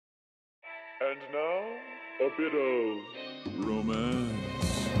And now, a bit of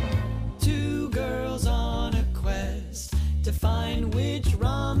romance. Two girls on a quest to find which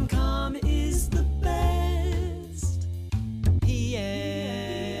rom-com is the best.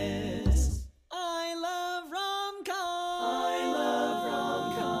 P.S. I love rom-coms.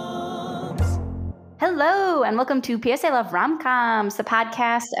 Hello, and welcome to P.S. I Love Rom-Coms, the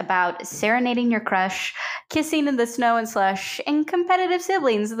podcast about serenading your crush, kissing in the snow and slush, and competitive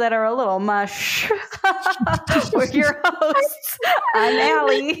siblings that are a little mush. We're your hosts. I'm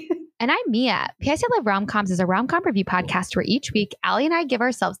Allie. And I'm Mia. P.S. I Love Rom-Coms is a rom-com review podcast where each week, Allie and I give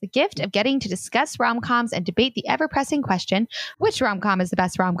ourselves the gift of getting to discuss rom-coms and debate the ever-pressing question, which rom-com is the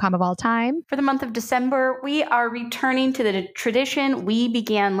best rom-com of all time? For the month of December, we are returning to the tradition we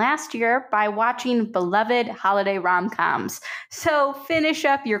began last year by watching beloved holiday rom-coms. So finish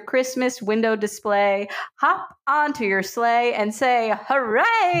up your Christmas window display, hop onto your sleigh, and say,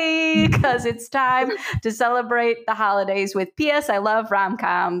 hooray, because it's time to celebrate the holidays with P.S. I Love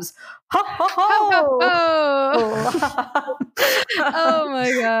Rom-Coms. Ho, ho, ho! Ho, ho, ho. Oh my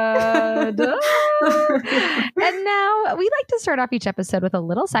God. And now we like to start off each episode with a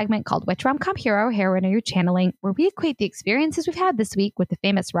little segment called Which Rom-Com Hero or Heroine Are You Channeling?, where we equate the experiences we've had this week with the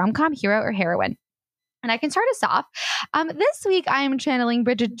famous rom-com hero or heroine. And I can start us off. This week, I am channeling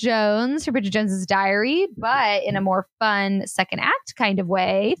Bridget Jones for Bridget Jones's Diary, but in a more fun second act kind of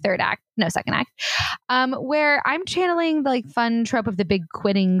way. Second act, where I'm channeling the fun trope of the big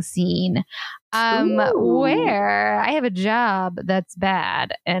quitting scene, where I have a job that's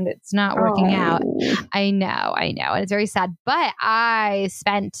bad and it's not working out. I know, and it's very sad. But I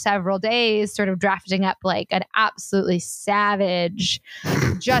spent several days sort of drafting up an absolutely savage,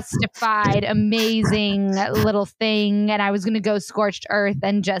 justified, amazing little thing, and I was going to go scorched earth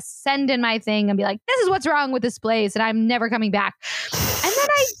and just send in my thing and be like, "This is what's wrong with this place, and I'm never coming back."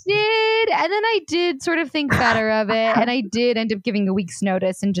 And then I did sort of think better of it. And I did end up giving a week's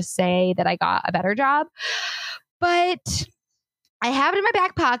notice and just say that I got a better job. But I have it in my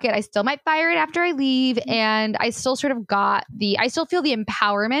back pocket. I still might fire it after I leave. And I still sort of I still feel the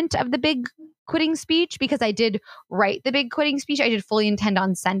empowerment of the big quitting speech because I did write the big quitting speech. I did fully intend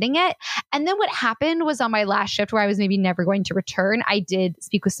on sending it. And then what happened was on my last shift where I was maybe never going to return, I did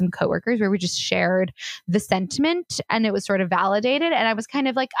speak with some coworkers where we just shared the sentiment and it was sort of validated. And I was kind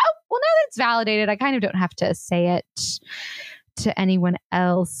of like, oh, well, now that it's validated, I kind of don't have to say it to anyone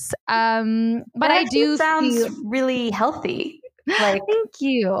else. But I do sounds really healthy. Thank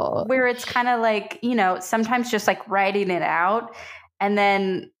you. Where it's kind of sometimes just writing it out. And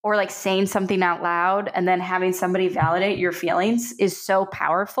then, or saying something out loud and then having somebody validate your feelings is so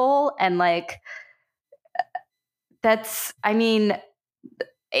powerful. And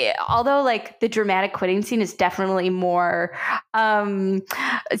although the dramatic quitting scene is definitely more cinematic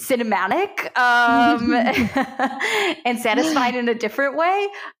and satisfying in a different way,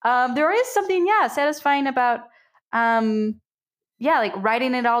 there is something, satisfying about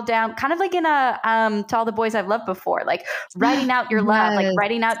writing it all down, kind of in a To All the Boys I've Loved Before, writing out your love,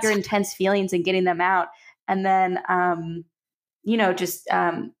 writing out your intense feelings and getting them out. And then,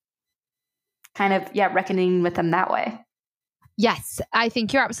 reckoning with them that way. Yes, I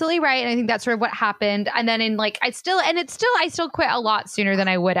think you're absolutely right. And I think that's sort of what happened. And then I still quit a lot sooner than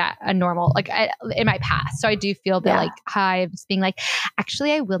I would at a normal, in my past. So I do feel the high of just being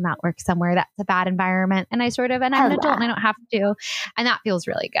actually, I will not work somewhere that's a bad environment. And I'm an adult and I don't have to. And that feels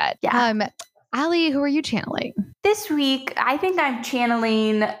really good. Yeah. Allie, who are you channeling? This week, I think I'm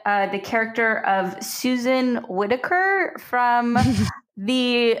channeling the character of Susan Whitaker from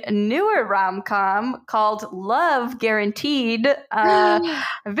the newer rom-com called Love Guaranteed.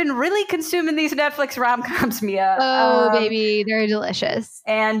 I've been really consuming these Netflix rom-coms, Mia. Oh, baby, they're delicious.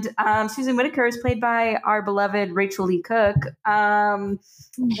 And Susan Whitaker is played by our beloved Rachel Lee Cook. And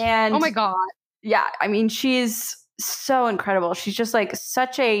oh my God. Yeah, she's so incredible. She's just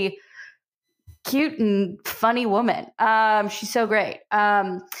such a cute and funny woman. She's so great.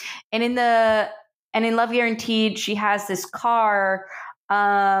 And in Love Guaranteed, she has this car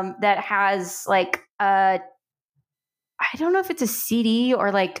that has I don't know if it's a CD or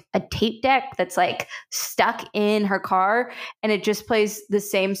a tape deck that's stuck in her car, and it just plays the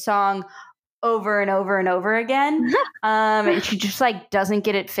same song over and over and over again. And she just doesn't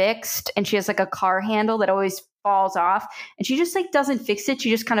get it fixed, and she has a car handle that always falls off, and she just doesn't fix it.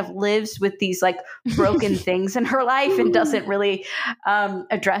 She just kind of lives with these broken things in her life and doesn't really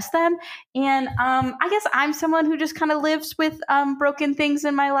address them. And I guess I'm someone who just kind of lives with broken things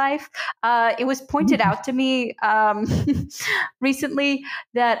in my life. It was pointed out to me recently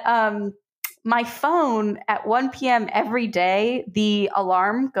that my phone at 1 p.m. every day, the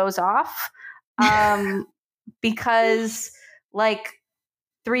alarm goes off because like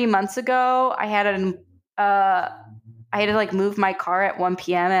 3 months ago, I had to like move my car at 1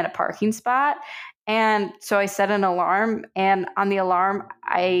 p.m. at a parking spot. And so I set an alarm, and on the alarm,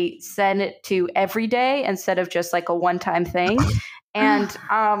 I set it to every day instead of just like a one-time thing. And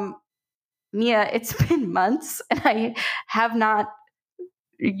Mia, it's been months and I have not,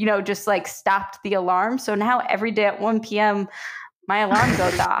 just like stopped the alarm. So now every day at 1 p.m., my alarm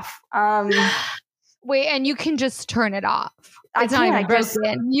goes off. Wait, and you can just turn it off. It's I not even just-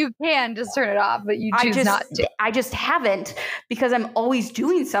 broken. You can just turn it off, but you choose not to. I just haven't, because I'm always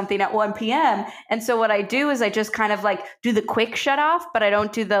doing something at 1 p.m. And so what I do is I just kind of like do the quick shut off, but I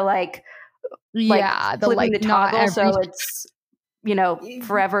don't do the like Yeah, the flipping like the not toggle so every. it's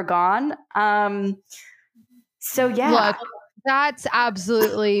forever gone. So yeah. Look, that's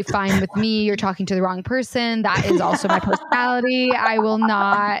absolutely fine with me. You're talking to the wrong person. That is also my personality. I will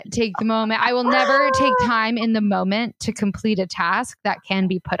not take the moment. I will never take time in the moment to complete a task that can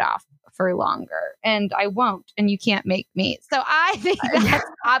be put off for longer. And I won't. And you can't make me. So I think that's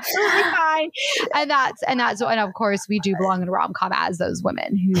absolutely fine. And of course we do belong in a rom-com as those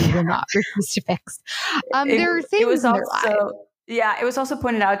women who will not refuse to fix. There are things in their lives. Yeah, it was also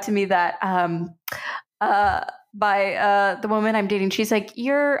pointed out to me that by the woman I'm dating, she's like,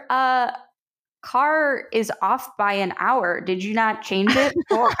 your car is off by an hour. Did you not change it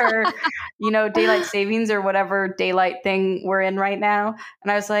for, daylight savings or whatever daylight thing we're in right now?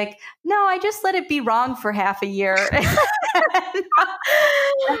 And I was like, no, I just let it be wrong for half a year.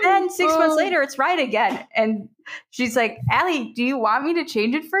 And then 6 months later, it's right again. And she's like, Allie, do you want me to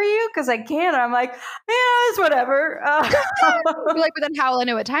change it for you? Because I can. And I'm like, yeah, it's whatever. You're like, but then how will I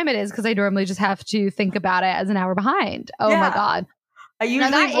know what time it is? Because I normally just have to think about it as an hour behind. Oh my God.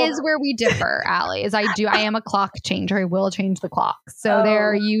 That is where we differ, Allie, is I am a clock changer. I will change the clock. So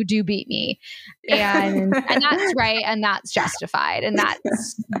there you do beat me. And that's right. And that's justified. And that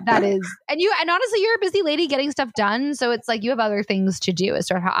is, and honestly, you're a busy lady getting stuff done. So it's like, you have other things to do is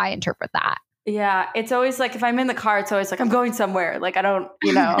sort of how I interpret that. Yeah, it's always like if I'm in the car, it's always like I'm going somewhere. Like I don't,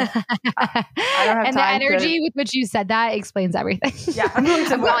 I don't have and time. The energy with which you said that explains everything. Yeah, I'm going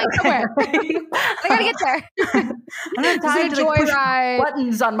somewhere. I gotta get there. I don't have time to like, push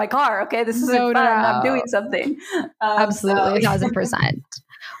buttons on my car. Okay, this isn't fun. I'm doing something. Absolutely, 1,000%.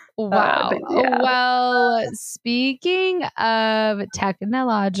 Wow. Well, speaking of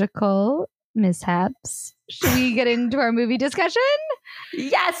technological mishaps, should we get into our movie discussion?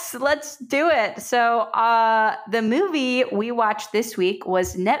 Yes, let's do it. So the movie we watched this week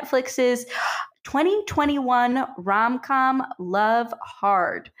was Netflix's 2021 rom-com Love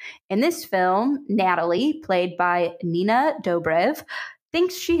Hard. In this film, Natalie, played by Nina Dobrev,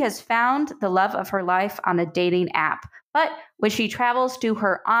 thinks she has found the love of her life on a dating app. But when she travels to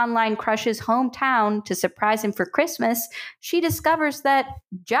her online crush's hometown to surprise him for Christmas, she discovers that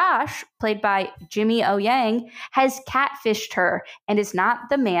Josh, played by Jimmy O. Yang, has catfished her and is not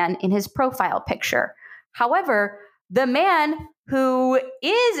the man in his profile picture. However, the man who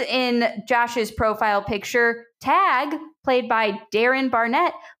is in Josh's profile picture, Tag, played by Darren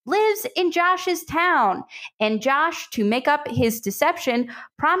Barnett, lives in Josh's town. And Josh, to make up his deception,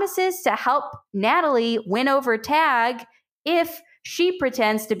 promises to help Natalie win over Tag if she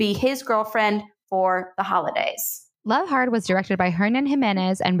pretends to be his girlfriend for the holidays. Love Hard was directed by Hernan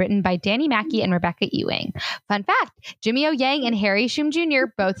Jimenez and written by Danny Mackey and Rebecca Ewing. Fun fact, Jimmy O. Yang and Harry Shum Jr.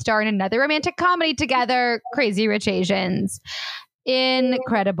 both star in another romantic comedy together, Crazy Rich Asians.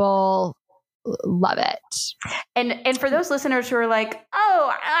 Incredible. Love it. And for those listeners who are like,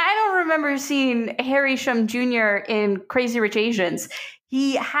 oh, I don't remember seeing Harry Shum Jr. in Crazy Rich Asians.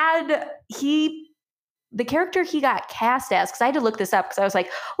 The character he got cast as, because I had to look this up because I was like,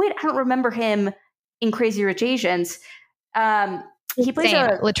 wait, I don't remember him in Crazy Rich Asians. He plays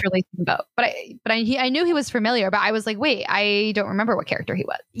literally both, but I knew he was familiar, but I was like, wait, I don't remember what character he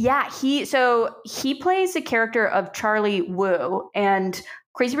was. Yeah, he plays the character of Charlie Wu, and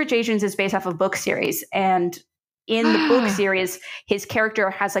Crazy Rich Asians is based off a book series, and in the book series, his character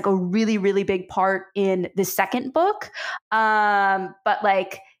has like a really, really big part in the second book, but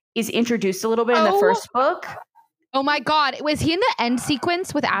like is introduced a little bit in the first book. Oh my God. Was he in the end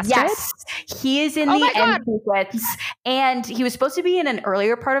sequence with Astrid? Yes, he is in the end sequence. And he was supposed to be in an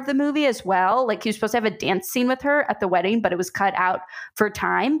earlier part of the movie as well. Like he was supposed to have a dance scene with her at the wedding, but it was cut out for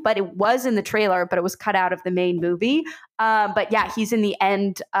time. But it was in the trailer, but it was cut out of the main movie. But yeah, he's in the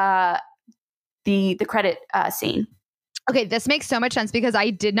end, the credit scene. Okay, this makes so much sense because I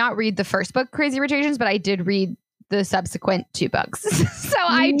did not read the first book, Crazy Rich Asians, but I did read the subsequent 2 books. So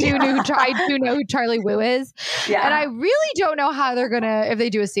I do know who Charlie Wu is. Yeah. And I really don't know how they're going to, if they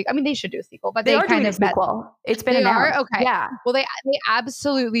do a sequel. I mean, they should do a sequel, but they are kind doing of a sequel. It's been They announced. are? Okay. Yeah. Well, they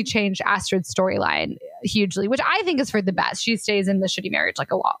absolutely changed Astrid's storyline hugely, which I think is for the best. She stays in the shitty marriage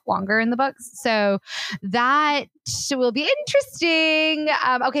like a lot longer in the books. So that will be interesting.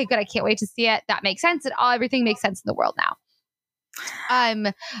 Okay, good. I can't wait to see it. That makes sense. Everything makes sense in the world now.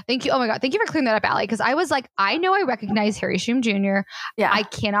 Thank you. Oh my God. Thank you for clearing that up, Allie. Cause I was like, I know I recognize Harry Shum Jr. Yeah. I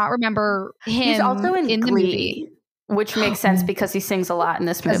cannot remember him. He's also in the Glee, movie. which makes sense because he sings a lot in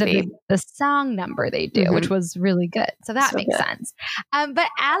this Because of movie. the song number they do, which was really good. So that makes sense. But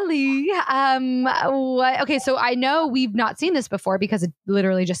Allie, what? Okay, so I know we've not seen this before because it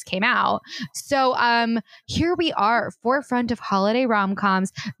literally just came out. So here we are, forefront of holiday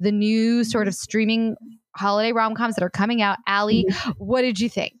rom-coms, the new sort of streaming holiday rom-coms that are coming out. Allie, what did you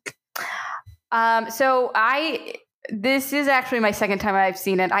think? This is actually my second time I've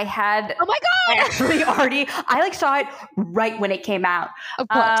seen it. I had Oh my God! actually already, I saw it right when it came out. Of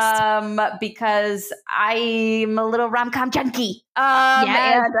course. Because I'm a little rom-com junkie.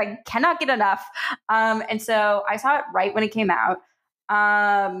 Yes. And I cannot get enough. And so I saw it right when it came out.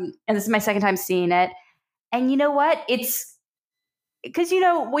 And this is my second time seeing it. And you know what? It's because,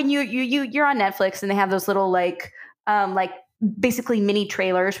 when you're on Netflix and they have those little basically mini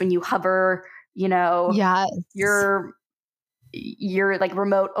trailers when you hover, Yes. your like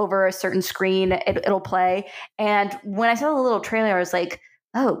remote over a certain screen, it'll play. And when I saw the little trailer, I was like,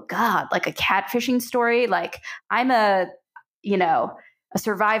 oh God, like a catfishing story. Like I'm a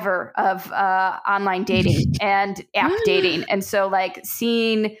survivor of online dating and app dating. And so like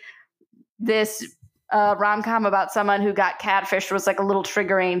seeing this rom-com about someone who got catfished was like a little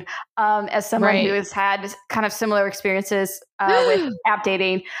triggering as someone who has had kind of similar experiences with app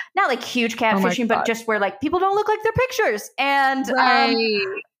dating. Not like huge catfishing, but just where like people don't look like their pictures. And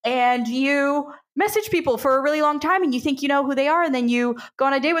and you message people for a really long time and you think you know who they are, and then you go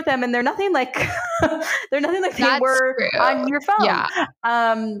on a date with them and they're nothing like they were on your phone. Yeah.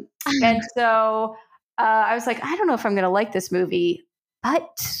 And so I was like, I don't know if I'm gonna like this movie,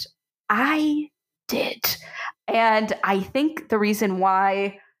 but I did. And I think the reason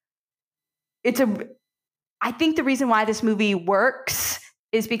why this movie works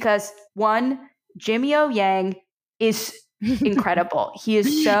is because one, Jimmy O Yang is incredible. He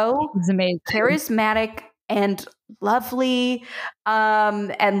is so charismatic and lovely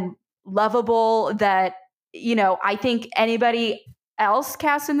and lovable that, I think anybody else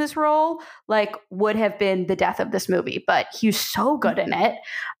cast in this role would have been the death of this movie, but he's so good in it.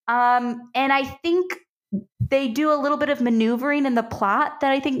 And I think they do a little bit of maneuvering in the plot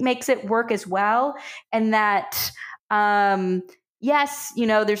that I think makes it work as well. And that, yes,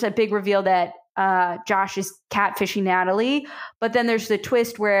 there's a big reveal that Josh is catfishing Natalie, but then there's the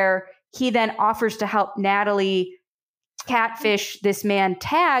twist where he then offers to help Natalie catfish this man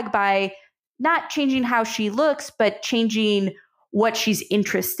Tag by not changing how she looks, but changing what she's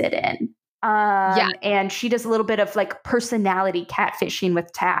interested in. And she does a little bit of like personality catfishing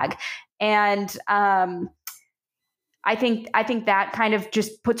with Tag. And I think that kind of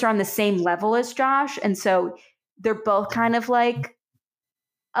just puts her on the same level as Josh. And so they're both kind of like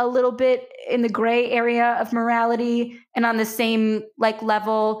a little bit in the gray area of morality and on the same like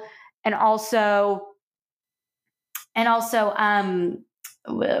level. And also, what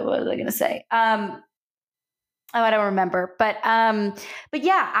was I going to say? I don't remember, but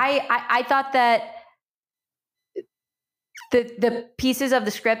yeah, I thought that the pieces of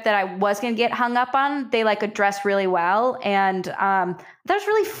the script that I was going to get hung up on, they like addressed really well. And that was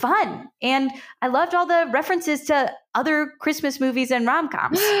really fun. And I loved all the references to other Christmas movies and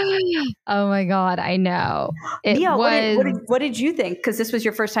rom-coms. Oh my God. I know. What did you think? Because this was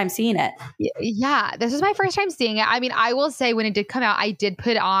your first time seeing it. Yeah, this was my first time seeing it. I mean, I will say when it did come out, I did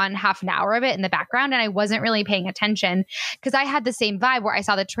put on half an hour of it in the background and I wasn't really paying attention because I had the same vibe where I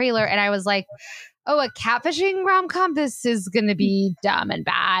saw the trailer and I was like, oh, a catfishing rom-com? This is going to be dumb and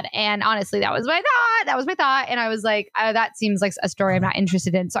bad. And honestly, that was my thought. And I was like, oh, that seems like a story I'm not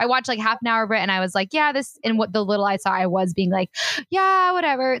interested in. So I watched like half an hour of it and I was like, yeah, this, and what the little I saw, I was being like, yeah,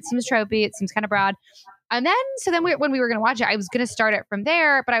 whatever. It seems tropey. It seems kind of broad. And then, when we were going to watch it, I was going to start it from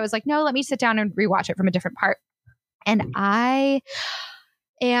there, but I was like, no, let me sit down and rewatch it from a different part. And I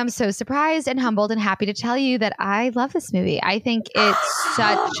am so surprised and humbled and happy to tell you that I love this movie. I think it's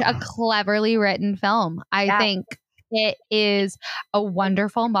such a cleverly written film. I think it is a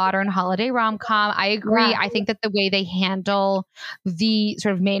wonderful modern holiday rom-com. I agree. Yeah. I think that the way they handle the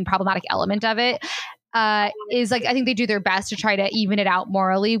sort of main problematic element of it is like, I think they do their best to try to even it out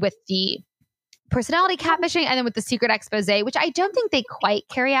morally with the personality catfishing, and then with the secret expose, which I don't think they quite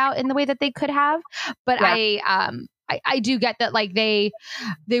carry out in the way that they could have. But I do get that like they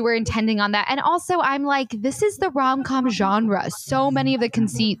were intending on that. And also I'm like, this is the rom-com genre. So many of the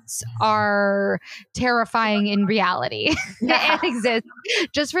conceits are terrifying in reality and exist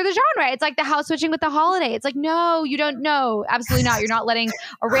just for the genre. It's like the house switching with the holiday. It's like, no, you don't know. Absolutely not. You're not letting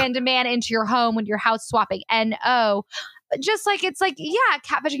a random man into your home when you're house swapping. No. Just like, it's like, yeah,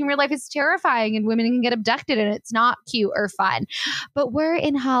 catfishing in real life is terrifying and women can get abducted and it's not cute or fun. But we're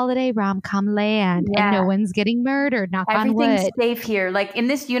in holiday rom-com land and no one's getting murdered, knock on wood. Everything's safe here. Like in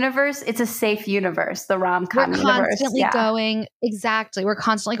this universe, it's a safe universe, the rom-com universe. We're constantly going, exactly. We're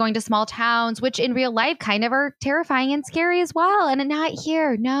constantly going to small towns, which in real life kind of are terrifying and scary as well. And not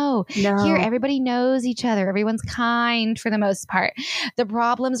here. No. Here, everybody knows each other. Everyone's kind for the most part. The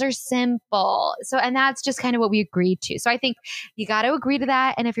problems are simple. So, and that's just kind of what we agreed to. So I think you got to agree to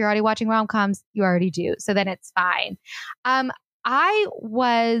that. And if you're already watching rom-coms, you already do. So then it's fine. I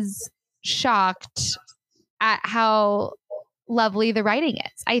was shocked at how lovely the writing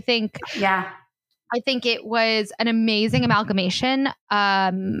is. I think it was an amazing amalgamation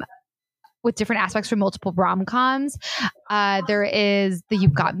with different aspects from multiple rom-coms. There is the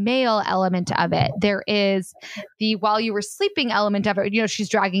You've Got Mail element of it. There is the While You Were Sleeping element of it. You know, she's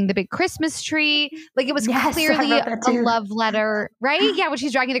dragging the big Christmas tree. Like it was clearly a love letter, right? Yeah, when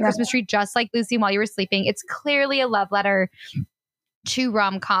she's dragging the Christmas tree, just like Lucy While You Were Sleeping. It's clearly a love letter to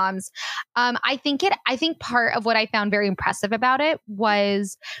rom-coms. I think part of what I found very impressive about it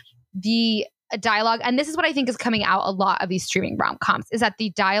was the dialogue, and this is what I think is coming out a lot of these streaming rom-coms, is that the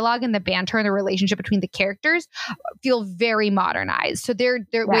dialogue and the banter and the relationship between the characters feel very modernized. So their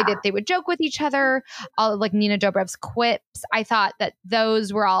way that they would joke with each other, like Nina Dobrev's quips, I thought that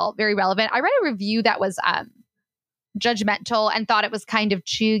those were all very relevant. I read a review that was judgmental and thought it was kind of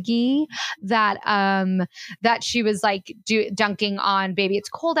chuggy that she was like dunking on Baby It's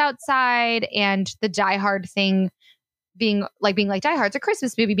Cold Outside and the Die Hard thing being like Die Hard's a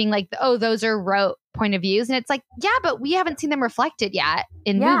Christmas movie, being like, oh, those are rote point of views. And it's like, yeah, but we haven't seen them reflected yet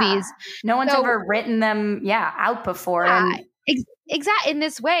in movies. No one's ever written them out before. Exactly in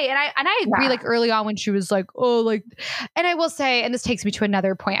this way. And I agree, like early on when she was like, oh, like, and I will say, and this takes me to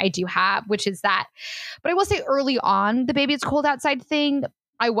another point I do have, which is that, but I will say early on, the Baby It's Cold Outside thing,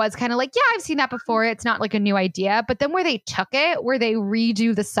 I was kind of like, yeah, I've seen that before. It's not like a new idea. But then where they took it, where they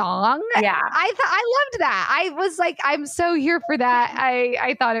redo the song, I loved that. I was like, I'm so here for that.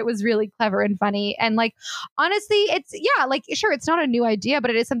 I thought it was really clever and funny. And like, honestly, it's, like, sure, it's not a new idea, but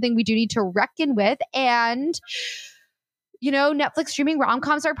it is something we do need to reckon with. And, you know, Netflix streaming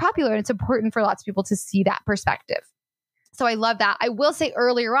rom-coms are popular and it's important for lots of people to see that perspective. So I love that. I will say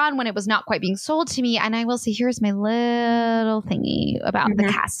earlier on when it was not quite being sold to me, and I will say, here's my little thingy about the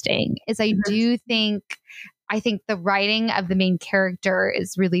casting, is I think the writing of the main character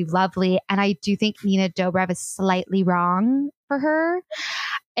is really lovely. And I do think Nina Dobrev is slightly wrong for her.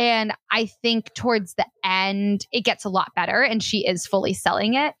 And I think towards the end, it gets a lot better and she is fully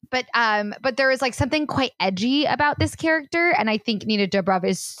selling it. But there is like something quite edgy about this character. And I think Nina Dobrev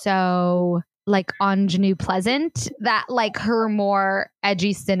is so like ingenue pleasant that like her more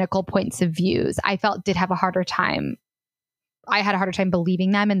edgy, cynical points of views, I felt did have a harder time. I had a harder time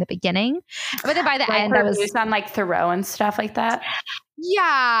believing them in the beginning. But then by the end, I was on like Thoreau and stuff like that.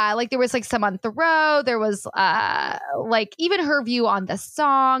 Yeah, like there was like some on Thoreau. There was like even her view on the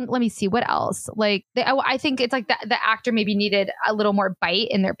song. Let me see what else. Like I think it's like the actor maybe needed a little more bite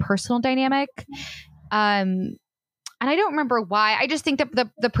in their personal dynamic. And I don't remember why. I just think that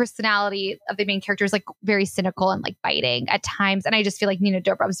the personality of the main character is like very cynical and like biting at times. And I just feel like Nina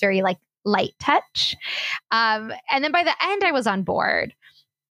Dobrev was very like light touch. And then by the end, I was on board.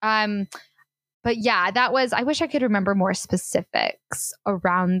 But yeah, that was, I wish I could remember more specifics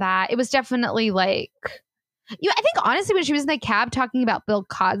around that. It was definitely like, I think honestly, when she was in the cab talking about Bill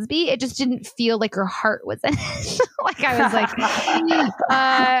Cosby, it just didn't feel like her heart was in it. Like I was like,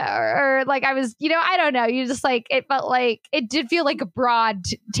 or like I was, I don't know. You just like, it felt like, it did feel like a broad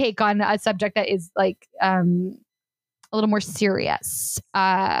take on a subject that is like a little more serious.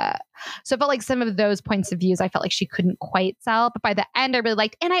 So it felt like some of those points of views, I felt like she couldn't quite sell. But by the end, I really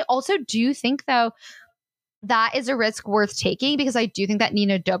liked, and I also do think though, that is a risk worth taking because I do think that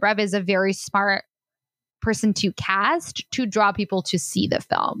Nina Dobrev is a very smart person to cast to draw people to see the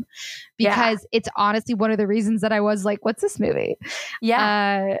film because it's honestly one of the reasons that I was like, what's this movie?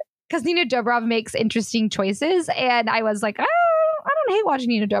 Yeah. Because Nina Dobrev makes interesting choices and I was like, oh, I don't hate watching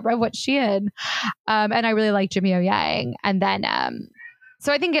Nina Dobrev. What's she in? And I really like Jimmy O Yang. And then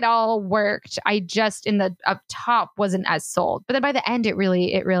So I think it all worked. I just in the up top wasn't as sold. But then by the end it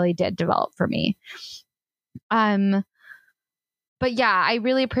really did develop for me. But yeah, I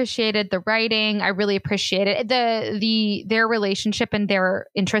really appreciated the writing. I really appreciated their relationship and their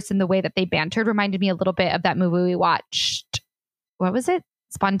interest in the way that they bantered reminded me a little bit of that movie we watched. What was it?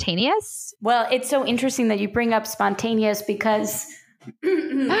 Spontaneous? Well, it's so interesting that you bring up Spontaneous because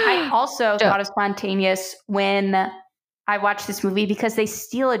I also thought of Spontaneous when I watched this movie because they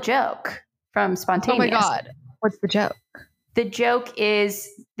steal a joke from Spontaneous. Oh my God. What's the joke? The joke is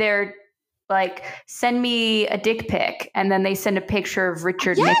they're like, send me a dick pic, and then they send a picture of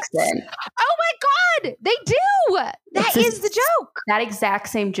Richard Nixon. Oh my God, they do. That is the joke. That exact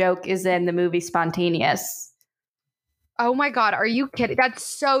same joke is in the movie Spontaneous. Oh my God, are you kidding? That's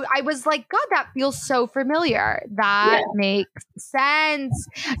so, I was like, God, that feels so familiar. That makes sense.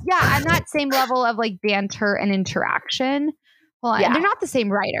 Yeah, and that same level of like banter and interaction. Well, they're not the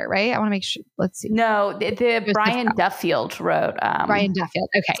same writer, right? I want to make sure. Let's see. No, the Brian Duffield wrote. Brian Duffield.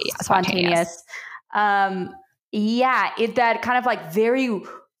 Okay, yeah, Spontaneous. That kind of like very.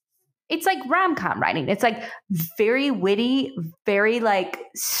 It's like rom-com writing. It's like very witty, very like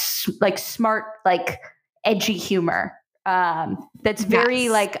smart, like edgy humor. That's very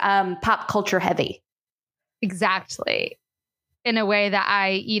like pop culture heavy. Exactly. In a way that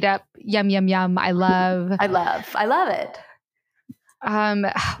I eat up. Yum, yum, yum. I love it.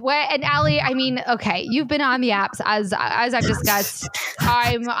 Well, and Allie, I mean, okay, you've been on the apps as I've discussed.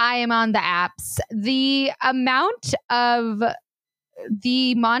 I am on the apps. The amount of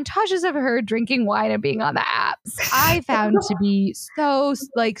the montages of her drinking wine and being on the apps, I found to be so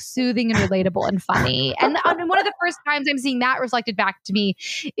like soothing and relatable and funny. And one of the first times I'm seeing that reflected back to me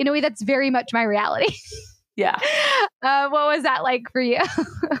in a way that's very much my reality. Yeah. What was that like for you?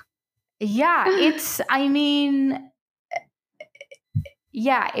 Yeah,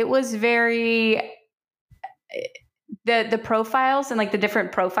 it was very, the profiles and like the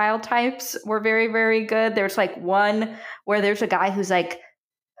different profile types were very, very good. There's like one where there's a guy who's like,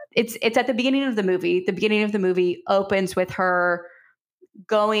 it's at the beginning of the movie. The beginning of the movie opens with her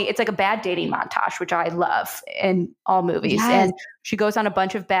it's like a bad dating montage, which I love in all movies. Yes. And she goes on a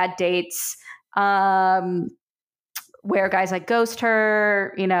bunch of bad dates, where guys like ghost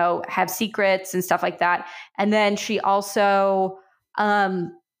her, have secrets and stuff like that. And then she also,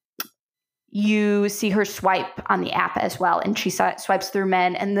 you see her swipe on the app as well, and she swipes through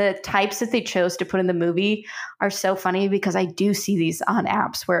men. And the types that they chose to put in the movie are so funny because I do see these on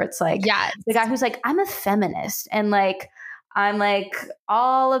apps where it's like the guy who's like, I'm a feminist and like I'm like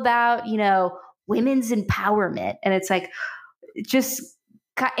all about women's empowerment, and it's like just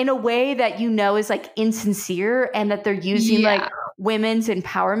in a way that is like insincere, and that they're using like women's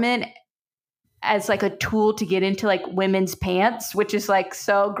empowerment as like a tool to get into like women's pants, which is like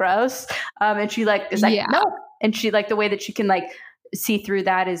so gross. And she like is like, no. And she like the way that she can like see through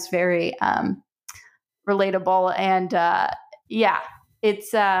that is very relatable. And it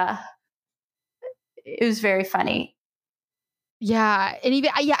was very funny. Yeah. And even,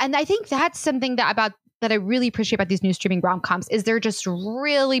 and I think that's something that I really appreciate about these new streaming rom-coms is they're just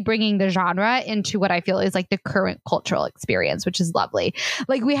really bringing the genre into what I feel is like the current cultural experience, which is lovely.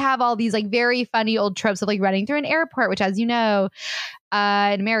 Like we have all these like very funny old tropes of like running through an airport, which, as you know,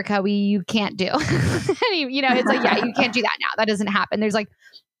 in America, you can't do. It's like, you can't do that now. That doesn't happen. There's like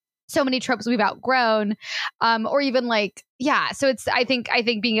so many tropes we've outgrown, or even like, so it's, I think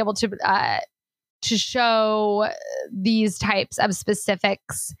being able to show these types of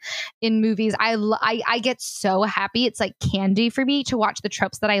specifics in movies, I get so happy. It's like candy for me to watch the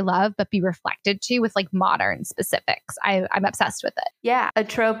tropes that I love, but be reflected to with like modern specifics. I'm obsessed with it. Yeah. A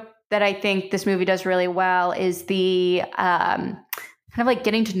trope that I think this movie does really well is the kind of like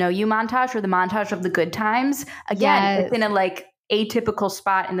getting to know you montage, or the montage of the good times. Again, it's in a like atypical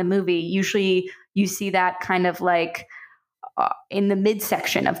spot in the movie. Usually you see that kind of like in the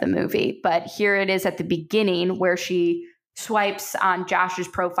midsection of the movie, but here it is at the beginning where she swipes on Josh's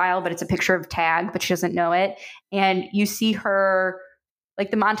profile, but it's a picture of Tag, but she doesn't know it. And you see her,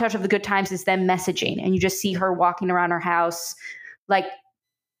 like the montage of the good times is them messaging, and you just see her walking around her house, like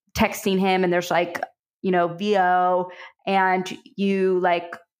texting him. And there's like, VO, and you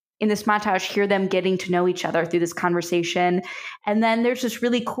like in this montage hear them getting to know each other through this conversation. And then there's this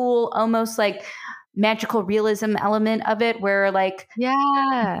really cool, almost like magical realism element of it where like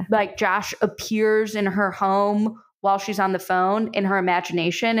Josh appears in her home while she's on the phone in her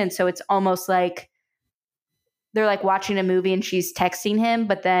imagination. And so it's almost like they're like watching a movie and she's texting him,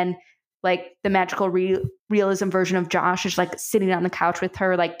 but then like the magical realism version of Josh is like sitting on the couch with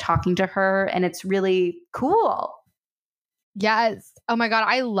her, like talking to her. And it's really cool. Yes. Oh my God.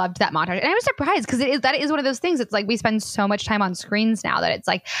 I loved that montage. And I was surprised because that is one of those things. It's like we spend so much time on screens now that it's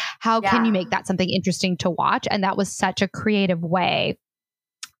like, how can you make that something interesting to watch? And that was such a creative way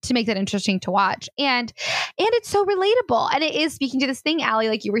to make that interesting to watch. And it's so relatable. And it is speaking to this thing, Allie,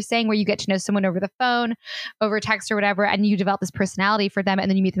 like you were saying, where you get to know someone over the phone, over text or whatever, and you develop this personality for them. And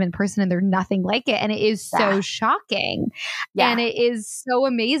then you meet them in person and they're nothing like it. And it is so shocking. Yeah. And it is so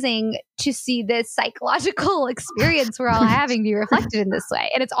amazing to see this psychological experience we're all having be reflected in this way.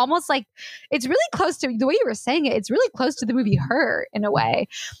 And it's almost like, it's really close to the way you were saying it. It's really close to the movie Her in a way.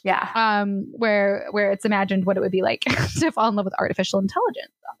 Yeah. Where it's imagined what it would be like to fall in love with artificial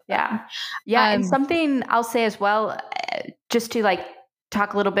intelligence. Yeah. Yeah. And something I'll say as well, just to like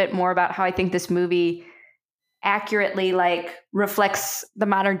talk a little bit more about how I think this movie accurately like reflects the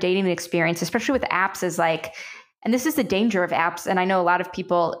modern dating experience, especially with apps, is like, and this is the danger of apps. And I know a lot of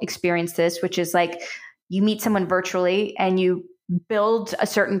people experience this, which is like you meet someone virtually and you build a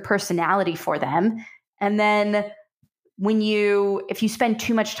certain personality for them. And then if you spend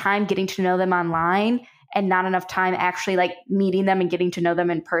too much time getting to know them online and not enough time actually like meeting them and getting to know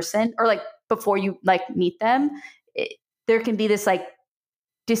them in person, or like before you like meet them, there can be this like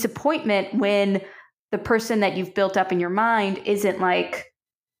disappointment when the person that you've built up in your mind isn't like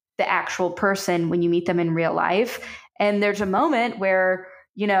the actual person when you meet them in real life. And there's a moment where,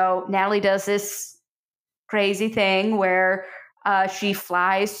 Natalie does this crazy thing where she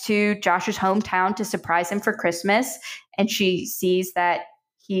flies to Josh's hometown to surprise him for Christmas. And she sees that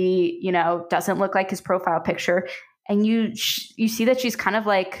he, doesn't look like his profile picture. And you see that she's kind of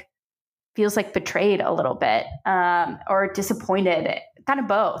like, feels like betrayed a little bit, or disappointed, kind of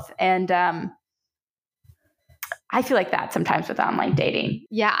both. And I feel like that sometimes with online dating.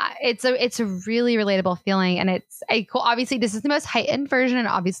 Yeah, it's a really relatable feeling, and it's cool. Obviously, this is the most heightened version, and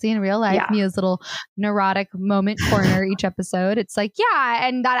obviously in real life, Mia's little neurotic moment corner each episode. It's like, yeah,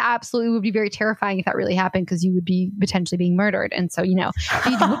 and that absolutely would be very terrifying if that really happened, because you would be potentially being murdered. And so, be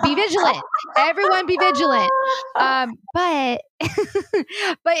vigilant. Everyone, be vigilant. But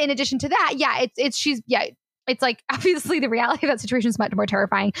in addition to that, it's like obviously the reality of that situation is much more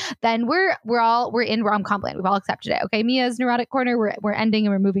terrifying. Then we're in rom-com land. We've all accepted it. Okay, Mia's neurotic corner. We're ending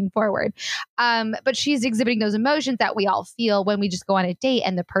and we're moving forward. But she's exhibiting those emotions that we all feel when we just go on a date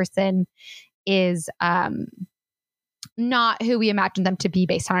and the person is not who we imagine them to be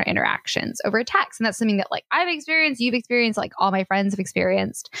based on our interactions over text. And that's something that like I've experienced, you've experienced, like all my friends have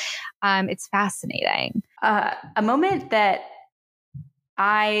experienced. It's fascinating. A moment that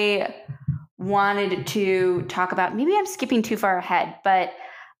I wanted to talk about, maybe I'm skipping too far ahead, but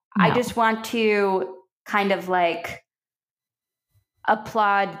no. I just want to kind of like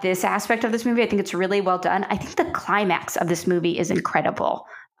applaud this aspect of this movie. I think it's really well done. I think the climax of this movie is incredible.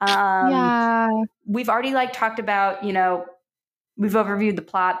 We've already like talked about, we've overviewed the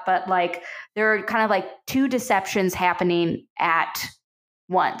plot, but like there are kind of like two deceptions happening at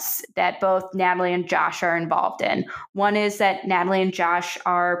once that both Natalie and Josh are involved in. One is that Natalie and Josh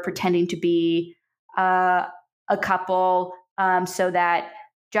are pretending to be a couple, so that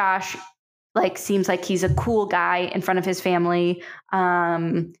Josh like seems like he's a cool guy in front of his family,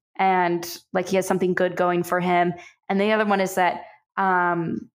 and like he has something good going for him. And the other one is that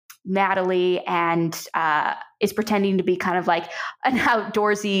Natalie is pretending to be kind of like an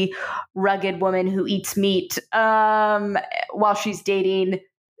outdoorsy, rugged woman who eats meat while she's dating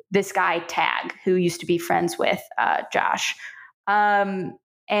this guy, Tag, who used to be friends with Josh. And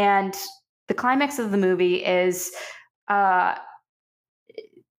the climax of the movie is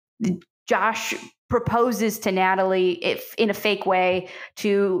Josh proposes to Natalie in a fake way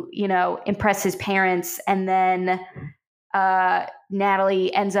to, impress his parents. And then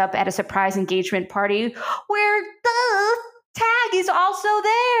Natalie ends up at a surprise engagement party where the Tag is also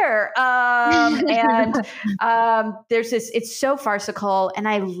there. And there's this, it's so farcical and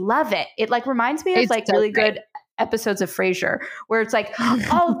I love it. It like reminds me of like so really good episodes of Frasier where it's like,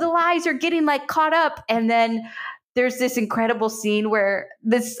 oh, the lies are getting like caught up. And then there's this incredible scene where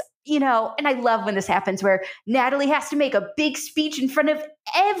this, and I love when this happens where Natalie has to make a big speech in front of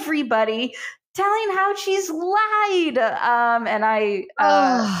everybody telling how she's lied.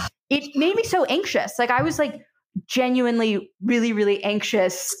 It made me so anxious. Like I was like genuinely really, really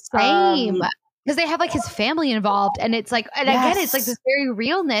anxious. Same. Because they have like his family involved and it's like, and again, it's like this very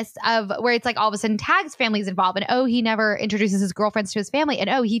realness of where it's like all of a sudden Tag's family is involved and he never introduces his girlfriends to his family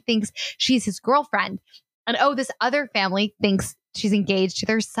and he thinks she's his girlfriend and this other family thinks she's engaged to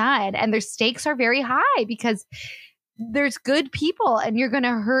their son and their stakes are very high because there's good people and you're going to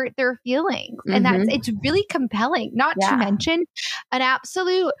hurt their feelings. And it's really compelling, not to mention an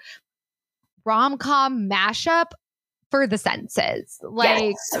absolute rom-com mashup for the senses.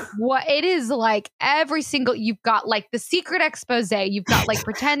 Like what it is like every single, you've got like the secret expose, you've got like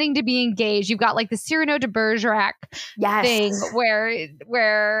pretending to be engaged, you've got like the Cyrano de Bergerac thing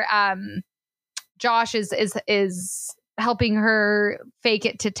where Josh is helping her fake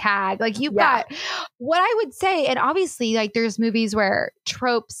it to tag. Like you've got what I would say, and obviously like there's movies where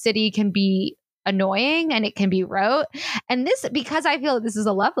trope city can be annoying and it can be rote, and this, because I feel this is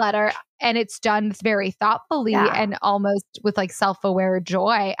a love letter and it's done very thoughtfully and almost with like self-aware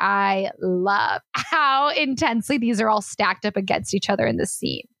joy. I love how intensely these are all stacked up against each other in this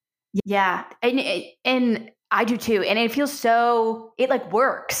scene. Yeah, and I do too, and it feels so, it like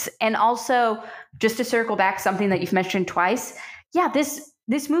works. And also, just to circle back, something that you've mentioned twice,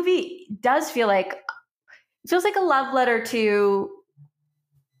 this movie does feel like, it feels like a love letter to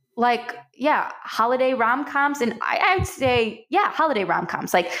like, holiday rom-coms. And I'd say, holiday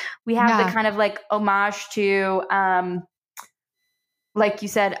rom-coms. Like we have the kind of like homage to, like you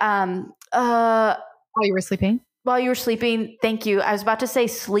said, While You Were Sleeping. While You Were Sleeping. Thank you. I was about to say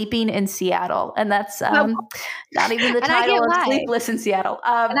Sleeping in Seattle. And that's not even the title of Sleepless in Seattle.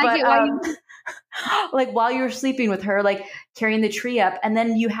 Like While You Were Sleeping, with her like carrying the tree up. And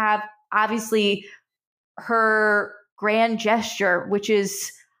then you have obviously her grand gesture, which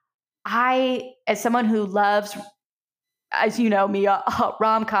is, as someone who loves, as you know me,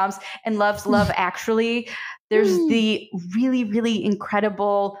 rom-coms and loves Love Actually, there's the really, really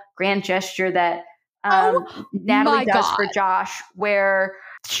incredible grand gesture that Natalie does for Josh, where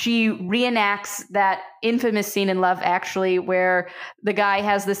she reenacts that infamous scene in Love Actually where the guy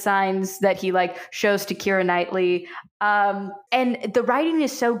has the signs that he like shows to Keira Knightley. And the writing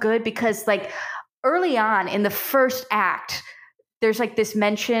is so good because like early on in the first act, there's like this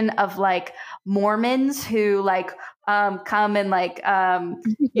mention of like Mormons who like come and like,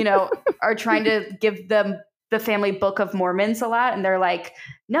 are trying to give them the family Book of Mormons a lot. And they're like,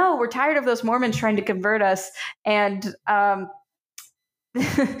 no, we're tired of those Mormons trying to convert us. And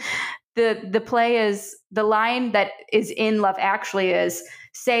the play is, the line that is in Love Actually is,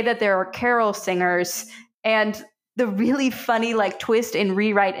 say that there are carol singers. And the really funny like twist and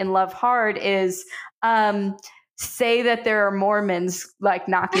rewrite in Love Hard is, say that there are Mormons like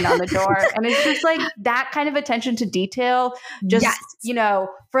knocking on the door. And it's just like that kind of attention to detail. Just,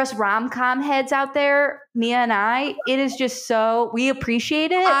 for us rom-com heads out there, Mia and I, it is just so, we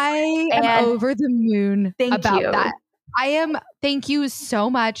appreciate it. I am over the moon about you. that. Thank you so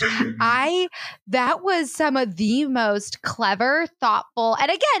much. That was some of the most clever, thoughtful, and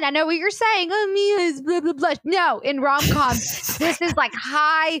again, I know what you're saying, Mia is blah, blah, blah. No, in rom-coms, this is like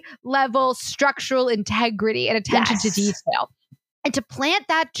high level structural integrity and attention to detail. And to plant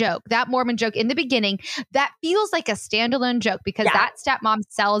that joke, that Mormon joke in the beginning, that feels like a standalone joke because that stepmom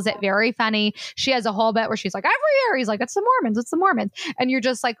sells it very funny. She has a whole bit where she's like, every year, he's like, it's the Mormons. And you're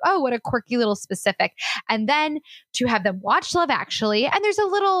just like, oh, what a quirky little specific. And then to have them watch Love Actually, and there's a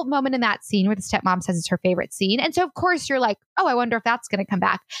little moment in that scene where the stepmom says it's her favorite scene. And so of course you're like, oh, I wonder if that's going to come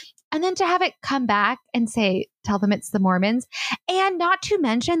back. And then to have it come back and tell them it's the Mormons. And not to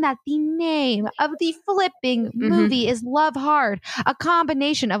mention that the name of the flipping movie is Love Hard, a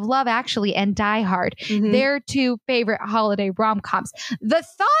combination of Love Actually and Die Hard, their two favorite holiday rom-coms. The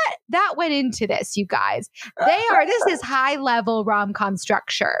thought that went into this, you guys, this is high level rom-com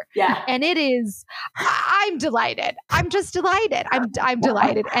structure. Yeah. And it is, I'm delighted. I'm just delighted. I'm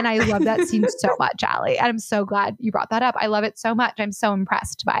delighted. And I love that scene so much, Allie. And I'm so glad you brought that up. I love it so much. I'm so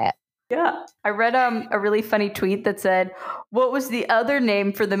impressed by it. Yeah. I read a really funny tweet that said, what was the other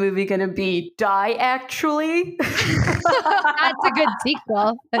name for the movie going to be? Die Actually? That's a good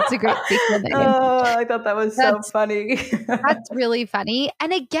sequel. That's a great sequel name. Oh, I thought that was so funny. That's really funny.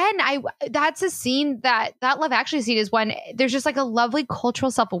 And again, that's a scene that Love Actually scene is when there's just like a lovely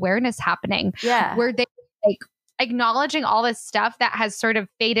cultural self-awareness happening. Yeah. Where they like acknowledging all this stuff that has sort of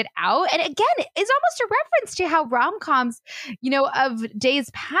faded out. And again, it's almost a reference to how rom-coms, of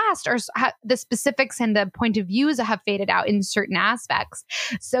days past are the specifics and the point of views have faded out in certain aspects.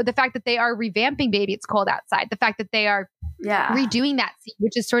 So the fact that they are revamping Baby It's Cold Outside, the fact that they are redoing that scene,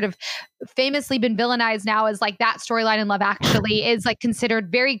 which has sort of famously been villainized now as like that storyline in Love Actually is like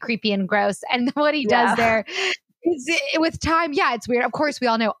considered very creepy and gross. And what he does there with time, it's weird. Of course, we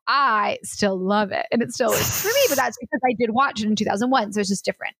all know I still love it, and it still is for me. But that's because I did watch it in 2001, so it's just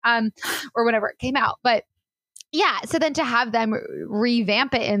different, or whenever it came out. But so then to have them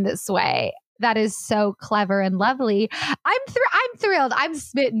revamp it in this way, that is so clever and lovely. I'm thrilled. I'm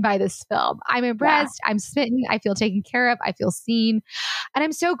smitten by this film. I'm impressed. I'm smitten. I feel taken care of. I feel seen, and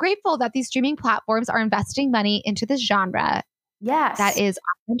I'm so grateful that these streaming platforms are investing money into this genre. Yes. That is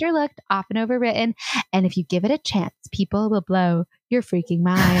often overlooked, often overwritten. And if you give it a chance, people will blow your freaking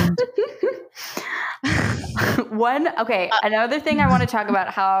mind. Another thing I want to talk about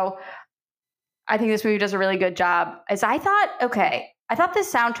how I think this movie does a really good job is I thought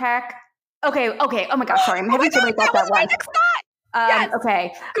this soundtrack, oh my gosh, sorry, I'm having so many thoughts at once. Yes.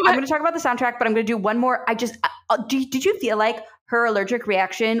 Okay, I'm going to talk about the soundtrack, but I'm going to do one more. Did you feel like her allergic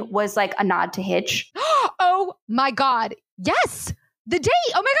reaction was like a nod to Hitch? Oh my God. Yes. The date.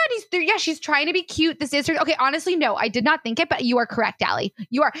 Oh my God. She's trying to be cute. This is her. Okay. Honestly, no, I did not think it, but you are correct, Allie.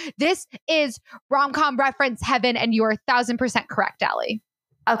 This is rom-com reference heaven, and you are 1,000% correct, Allie.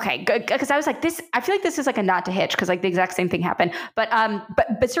 Okay, good. Because I was like, I feel like this is like a nod to Hitch because like the exact same thing happened. But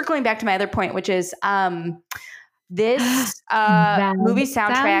circling back to my other point, which is this movie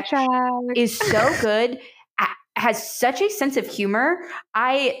soundtrack is so good. Has such a sense of humor.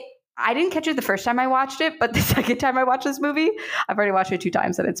 I didn't catch it the first time I watched it, but the second time I watched this movie, I've already watched it 2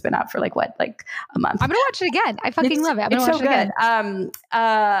 times and it's been out for like a month. I'm gonna watch it again. I fucking love it. I'm gonna watch it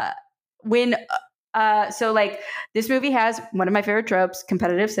again. So like this movie has one of my favorite tropes,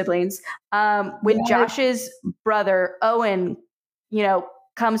 competitive siblings. When Josh's brother Owen,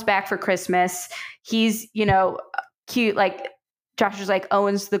 comes back for Christmas, he's, cute. Like Josh is like,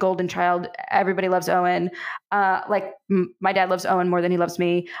 Owen's the golden child. Everybody loves Owen. My dad loves Owen more than he loves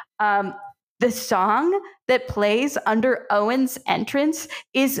me. The song that plays under Owen's entrance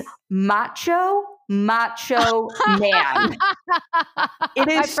is Macho Man. It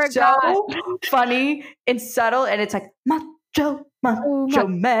is so funny and subtle, and it's like Macho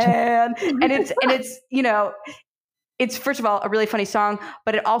Man, and it's it's first of all a really funny song,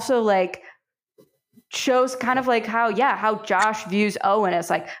 but it also like shows kind of like how Josh views Owen as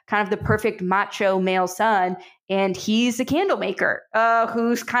like kind of the perfect macho male son, and he's a candle maker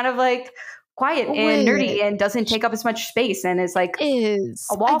who's kind of like quiet and nerdy and doesn't take up as much space and is like a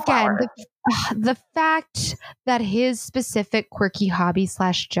wallflower. The fact that his specific quirky hobby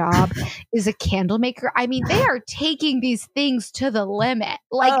 / job is a candle maker. I mean, they are taking these things to the limit.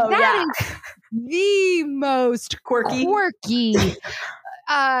 Like is the most quirky,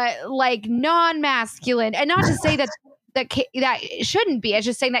 like non-masculine, and not to say that shouldn't be. It's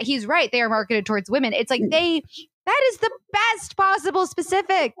just saying that he's right. They are marketed towards women. It's like that is the best possible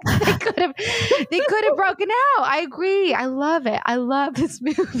specific they could have broken out. I agree. I love it. I love this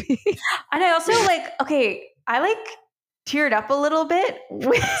movie. And I also I teared up a little bit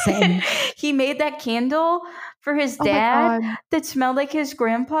when he made that candle for his dad that smelled like his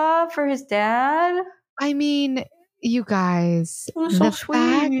grandpa for his dad. I mean, you guys, it was so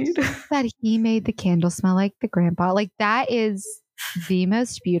sweet that he made the candle smell like the grandpa. Like that is the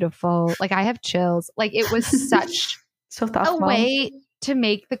most beautiful. Like I have chills. Like it was such so thoughtful. A way to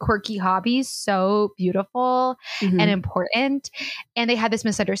make the quirky hobbies so beautiful and important. And they had this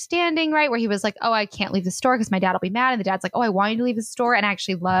misunderstanding, right? Where he was like, oh, I can't leave the store because my dad will be mad. And the dad's like, oh, I want you to leave the store and I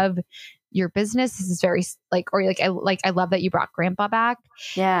actually love your business. This is very I love that you brought grandpa back.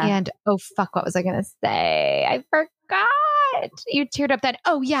 Yeah. And oh fuck, what was I gonna say? I forgot. You teared up that.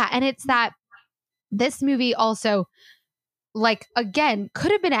 Oh yeah. And it's that this movie also, like, again,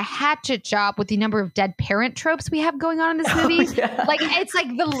 could have been a hatchet job with the number of dead parent tropes we have going on in this movie. Like, it's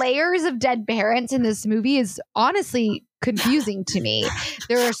like the layers of dead parents in this movie is honestly confusing to me.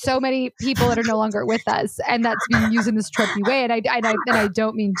 There are so many people that are no longer with us, and that's being used in this tropey way. And I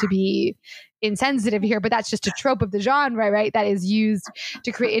don't mean to be insensitive here, but that's just a trope of the genre, right? That is used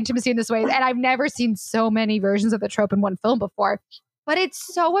to create intimacy in this way. And I've never seen so many versions of the trope in one film before. But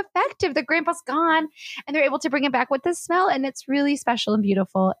it's so effective. The grandpa's gone and they're able to bring it back with the smell. And it's really special and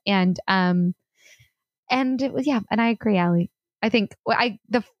beautiful. And it was, and I agree, Allie. I think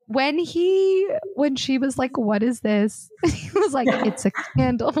when she was like, what is this? He was like, it's a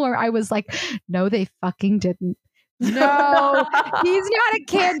candle. Or I was like, no, they fucking didn't. No, he's not a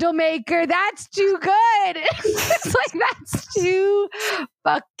candle maker. That's too good. It's like, that's too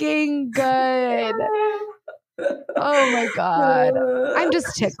fucking good. Oh my God. I'm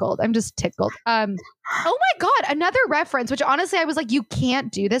just tickled. Oh my God. Another reference, which honestly I was like, you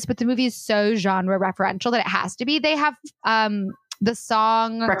can't do this, but the movie is so genre referential that it has to be. They have the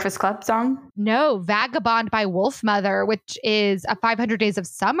song Breakfast Club song? No, Vagabond by Wolfmother, which is a 500 Days of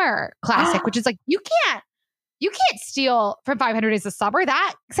Summer classic, which is like, you can't steal from 500 Days of Summer.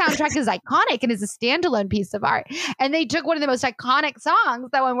 That soundtrack is iconic and is a standalone piece of art. And they took one of the most iconic songs,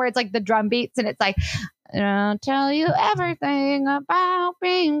 that one where it's like the drum beats and it's like, I'll tell you everything about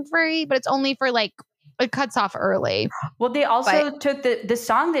being free. But it's only for like it cuts off early. Well, they also took the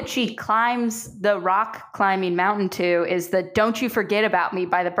song that she climbs the rock climbing mountain to is the Don't You Forget About Me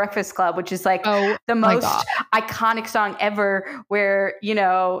by the Breakfast Club, which is like the most iconic song ever, where, you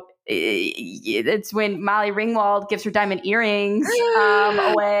know, it's when Molly Ringwald gives her diamond earrings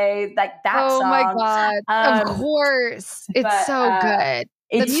away, like that song. Oh my God. Of course. It's so good.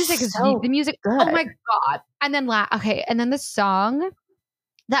 The music is the music. Good. Oh my God. And then and then the song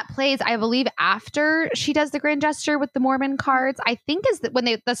that plays, I believe, after she does the grand gesture with the Mormon cards, I think is that when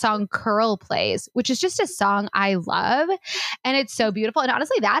the song Curl plays, which is just a song I love. And it's so beautiful. And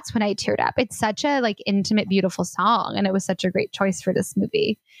honestly, that's when I teared up. It's such a like intimate, beautiful song. And it was such a great choice for this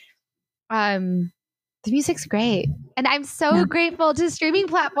movie. The music's great. And I'm so grateful to streaming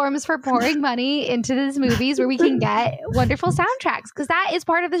platforms for pouring money into these movies where we can get wonderful soundtracks, because that is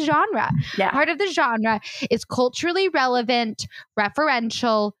part of the genre. Yeah. Part of the genre is culturally relevant,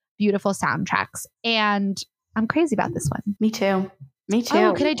 referential, beautiful soundtracks. And I'm crazy about this one. Me too. Me too.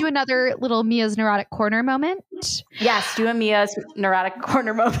 Oh, can I do another little Mia's Neurotic Corner moment? Yes, do a Mia's Neurotic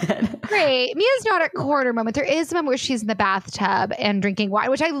Corner moment. Great. Mia's Neurotic Corner moment. There is one where she's in the bathtub and drinking wine,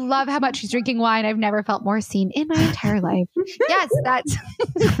 which I love how much she's drinking wine. I've never felt more seen in my entire life. Yes,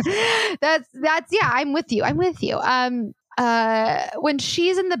 that's yeah, I'm with you. I'm with you. When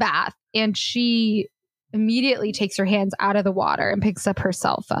she's in the bath and she immediately takes her hands out of the water and picks up her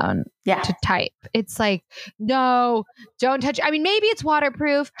cell phone to type. It's like, no, don't touch it. I mean, maybe it's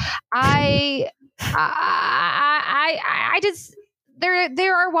waterproof. I just,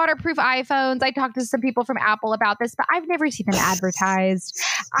 there are waterproof iPhones. I talked to some people from Apple about this, but I've never seen them advertised.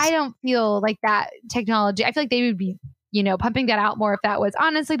 I don't feel like that technology. I feel like they would be, you know, pumping that out more if that was,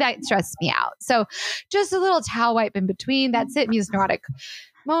 honestly, that stressed me out. So just a little towel wipe in between. That's it. Mia's Neurotic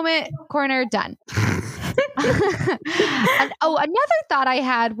moment, corner, done. And, another thought I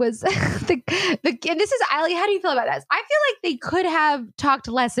had was and this is, Ali, how do you feel about this? I feel like they could have talked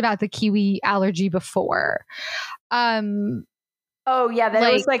less about the kiwi allergy before. Oh yeah,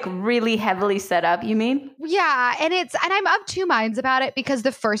 that was like really heavily set up, you mean? Yeah, and I'm of two minds about it, because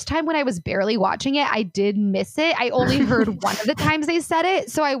the first time when I was barely watching it, I did miss it. I only heard one of the times they said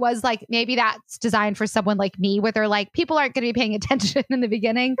it. So I was like, maybe that's designed for someone like me, where they're like, people aren't going to be paying attention in the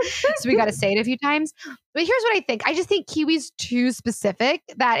beginning. So we got to say it a few times. But here's what I think. I just think kiwi's too specific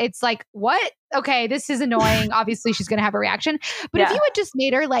that it's like, what? Okay, this is annoying. Obviously, she's going to have a reaction. But if you had just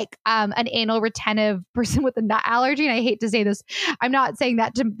made her like an anal retentive person with a nut allergy, and I hate to say this, I'm not saying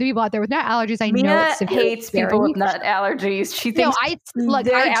that to people out there with nut allergies. I know it's hates people with nut allergies. She thinks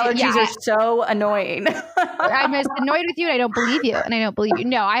their allergies are so annoying. I'm just annoyed with you, and I don't believe you.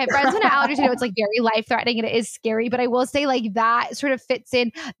 No, I have friends with nut allergies. I know it's like very life-threatening and it is scary, but I will say like that sort of fits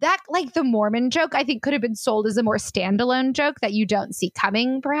in. That like the Mormon joke, I think could have been sold as a more standalone joke that you don't see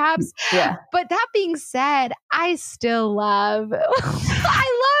coming, perhaps. Yeah. But that being said, I still love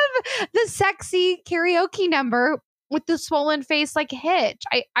the sexy karaoke number with the swollen face like Hitch.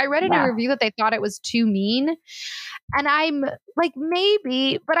 I read in a review that they thought it was too mean. And I'm like,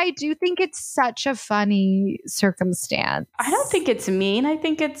 maybe, but I do think it's such a funny circumstance. I don't think it's mean. I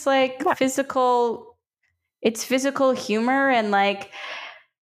think it's like physical humor, and like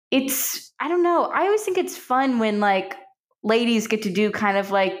I don't know. I always think it's fun when like ladies get to do kind of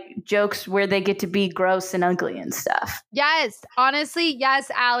like jokes where they get to be gross and ugly and stuff. Yes, honestly,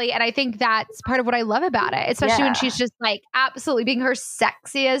 yes, Ali. And I think that's part of what I love about it, especially when she's just like absolutely being her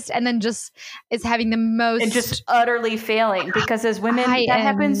sexiest and then just is having the most. And just utterly failing, because as women, that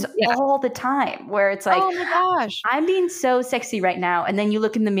happens all the time, where it's like, oh my gosh, I'm being so sexy right now. And then you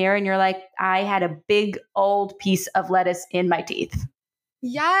look in the mirror and you're like, I had a big old piece of lettuce in my teeth.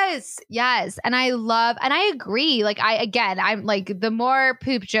 Yes. And I agree. Like I'm like, the more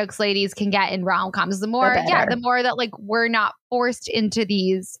poop jokes ladies can get in rom-coms, the more that like we're not forced into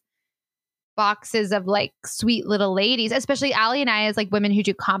these boxes of like sweet little ladies, especially Ali and I as like women who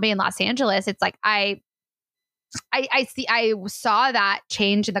do comedy in Los Angeles. It's like, I saw that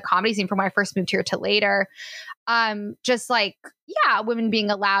change in the comedy scene from when I first moved here to later. Just like, women being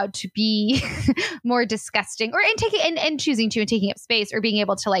allowed to be more disgusting and choosing to and taking up space, or being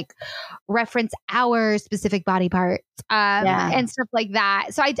able to like reference our specific body parts and stuff like that.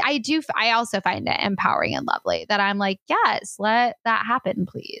 So I also find it empowering and lovely that I'm like, yes, let that happen,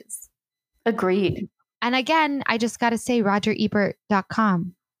 please. Agreed. And again, I just got to say,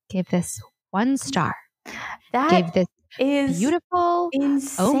 RogerEbert.com gave this 1 star. Gave this is beautiful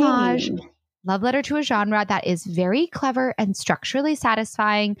insane homage. Love letter to a genre that is very clever and structurally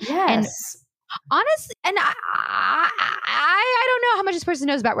satisfying. Yes. And honest, and I don't know how much this person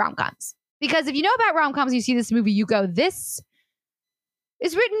knows about rom-coms. Because if you know about rom-coms, you see this movie, you go, this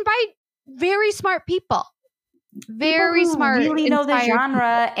is written by very smart people. Very People who smart. really know the inspired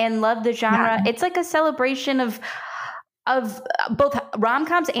genre and love the genre. Yeah. It's like a celebration of both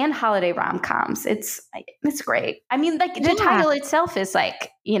rom-coms and holiday rom-coms. It's great. I mean, like the Yeah. title itself is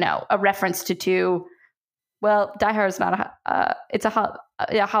like, you know, a reference to two. Well, Die Hard is not it's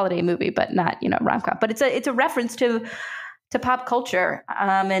a holiday movie, but not, you know, rom-com. But it's a reference to pop culture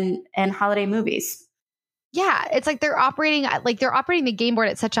and holiday movies. Yeah, it's like they're operating the game board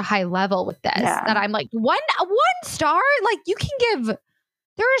at such a high level with this Yeah. that I'm like, one star? Like, you can give,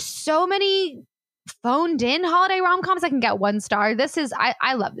 there are so many phoned in holiday rom-coms that can get 1 star.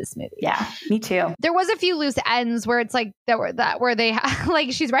 I love this movie. Yeah, me too. There was a few loose ends where it's like where they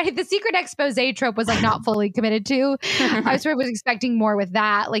like she's writing the secret expose trope was like not fully committed to. I sort of was expecting more with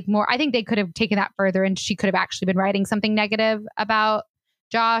that, like more. I think they could have taken that further, and she could have actually been writing something negative about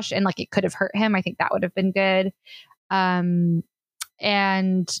Josh, and like it could have hurt him. I think that would have been good. And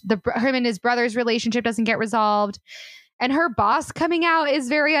him and his brother's relationship doesn't get resolved. And her boss coming out is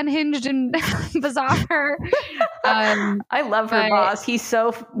very unhinged and bizarre. I love her boss. He's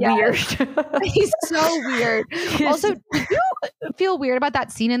so weird. He's so weird. Also, did you feel weird about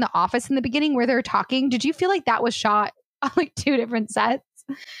that scene in the office in the beginning where they're talking? Did you feel like that was shot on like 2 different sets?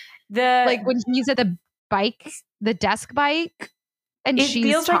 Like when he's at the desk bike, and it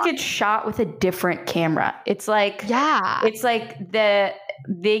feels like it's shot with a different camera. It's like it's like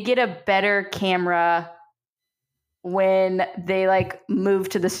they get a better camera when they like move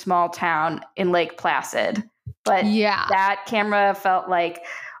to the small town in Lake Placid. But that camera felt like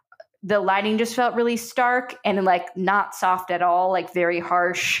the lighting just felt really stark and like not soft at all, like very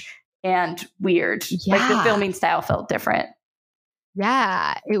harsh and weird. Like the filming style felt different.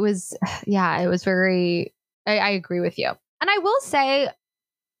 Yeah, it was very, I agree with you. And I will say,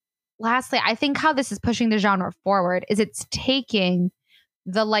 lastly, I think how this is pushing the genre forward is it's taking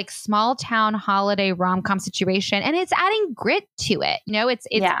the like small town holiday rom-com situation and it's adding grit to it. You know, it's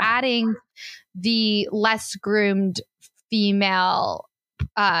adding the less groomed female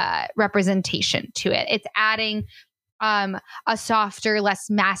representation to it. It's adding a softer, less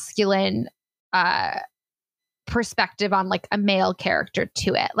masculine perspective on like a male character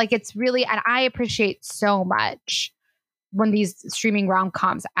to it. Like it's really, and I appreciate so much when these streaming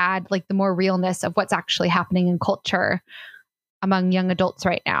rom-coms add like the more realness of what's actually happening in culture among young adults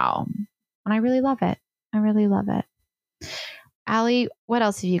right now. And I really love it. I really love it. Allie, what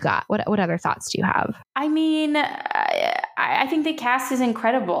else have you got? What other thoughts do you have? I mean, I think the cast is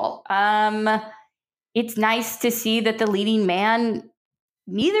incredible. It's nice to see that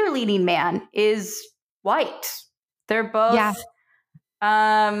neither leading man is white. They're both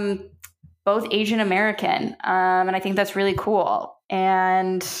both Asian American. And I think that's really cool.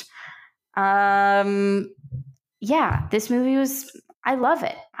 And this movie I love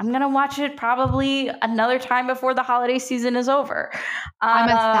it. I'm going to watch it probably another time before the holiday season is over. I'm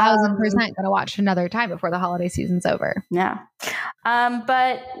 1,000% going to watch another time before the holiday season's over. Yeah.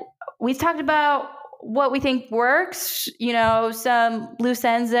 But we've talked about what we think works, you know, some loose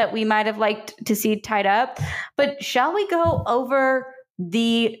ends that we might have liked to see tied up. But shall we go over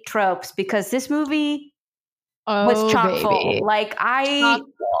the tropes? Because this movie was chock full. Like I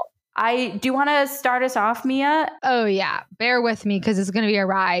do you want to start us off, Mia? Oh, yeah. Bear with me because it's going to be a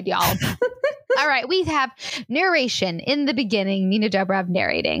ride, y'all. All right. We have narration in the beginning, Nina Dobrev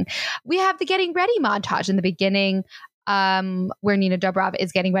narrating. We have the getting ready montage in the beginning where Nina Dobrev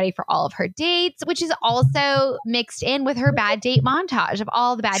is getting ready for all of her dates, which is also mixed in with her bad date montage of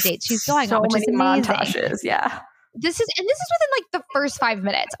all the bad dates she's going on, which is amazing. Montages, yeah. This is within like the first 5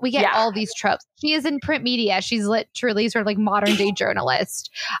 minutes. We get all these tropes. She is in print media. She's literally sort of like modern day journalist.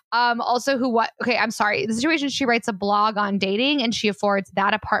 I'm sorry. The situation, she writes a blog on dating and she affords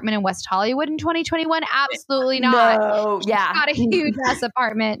that apartment in West Hollywood in 2021. Absolutely not. No, She's got a huge ass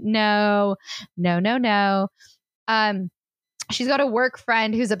apartment. No. She's got a work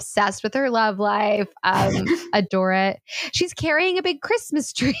friend who's obsessed with her love life. Adore it. She's carrying a big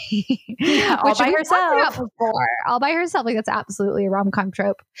Christmas tree. All by herself. All by herself. Like that's absolutely a rom-com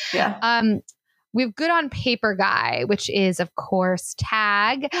trope. Yeah. We have Good on Paper Guy, which is, of course,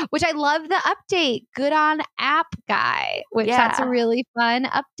 Tag, which I love the update. Good on App Guy, which that's a really fun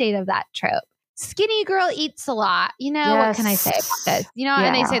update of that trope. Skinny girl eats a lot. You know, what can I say about this? You know,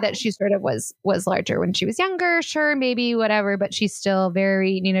 and they say that she sort of was larger when she was younger. Sure, maybe whatever, but she's still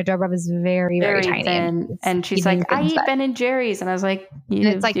Nina Dobrev is very, very tiny. Thin. And she's like, I eat Ben and Jerry's. And I was like, you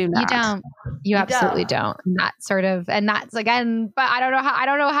don't. You absolutely don't. And that's sort of, and that's again, but I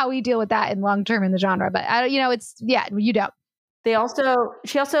don't know how we deal with that in long term in the genre, but you don't. She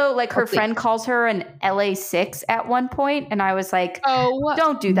also like her Oh, please. friend calls her an LA6 at one point, and I was like, Oh,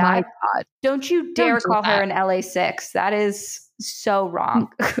 don't do my that. God. Don't you dare do call her that. an LA6. That is so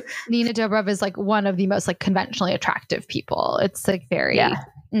wrong. Nina Dobrev is like one of the most like conventionally attractive people. It's like very Yeah.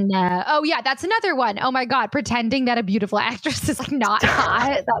 no. Oh yeah, that's another one. Oh my God, pretending that a beautiful actress is like not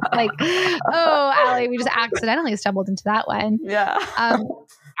hot. That's like, oh, Allie, we just accidentally stumbled into that one. Yeah.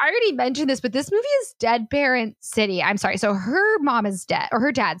 I already mentioned this, but this movie is Dead Parent City. I'm sorry. So her mom is dead, or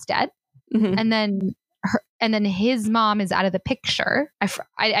her dad's dead, Mhm. and then his mom is out of the picture.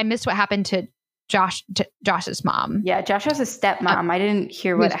 I missed what happened to Josh's mom. Yeah, Josh has a stepmom. I didn't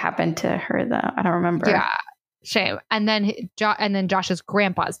hear what happened to her though. I don't remember. Yeah, shame. And then Josh's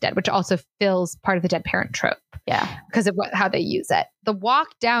grandpa's dead, which also fills part of the dead parent trope. Yeah. Because of how they use it. The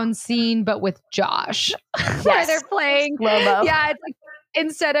walk down scene, but with Josh, where they're playing slow-mo. Yeah, it's like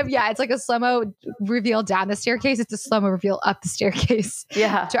it's like a slow-mo reveal down the staircase. It's a slow-mo reveal up the staircase.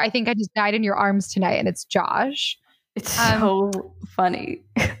 Yeah. So I think I just died in your arms tonight, and it's Josh. It's so funny.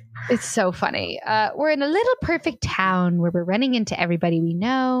 It's so funny. We're in a little perfect town where we're running into everybody we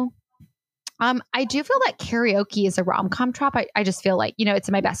know. I do feel that karaoke is a rom-com trope. I just feel like, it's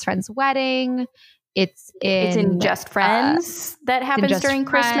in My Best Friend's Wedding. It's in Just Friends that happens during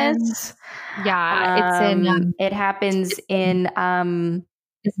Christmas. Yeah, it happens in Isn't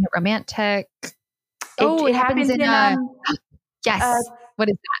it Romantic? it happens in yes. What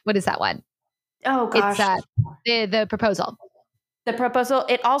is that? What is that one? Oh gosh. It's the proposal. The proposal.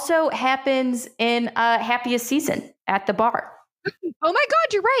 It also happens in Happiest Season at the bar. Oh my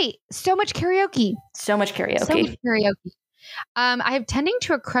God, you're right. So much karaoke. So much karaoke. So much karaoke. I have Tending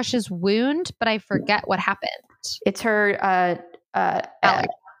to a Crush's Wound, but I forget what happened. It's her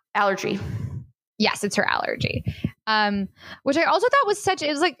allergy. Yes, it's her allergy. Which I also thought was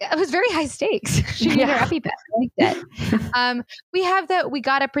it was very high stakes. She needed her EpiPen. I liked it. We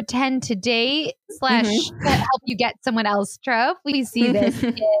gotta pretend to date / help you get someone else trope. We see this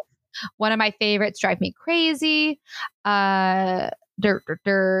in one of my favorites, Drive Me Crazy. And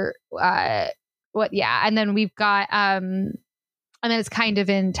then we've got and then it's kind of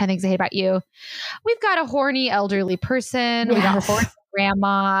in 10 Things I Hate About You. We've got a horny elderly person. Yes. We got a horny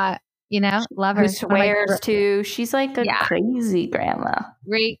grandma, love her. Who swears to, she's like a crazy grandma.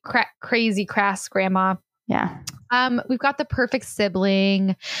 Great, crazy, crass grandma. Yeah. We've got the perfect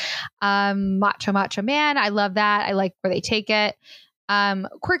sibling, macho man. I love that. I like where they take it.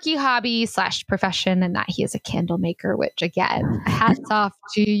 Quirky hobby / profession, and that he is a candle maker, which again, hats off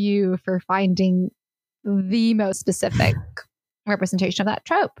to you for finding the most specific representation of that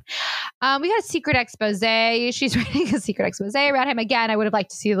trope. We got a secret expose. She's writing a secret expose around him. Again, I would have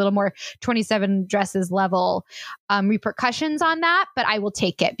liked to see a little more 27 Dresses level repercussions on that, but I will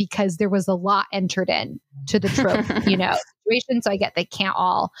take it because there was a lot entered in to the trope, situation. So I get they can't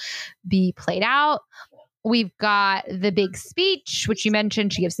all be played out. We've got the big speech, which you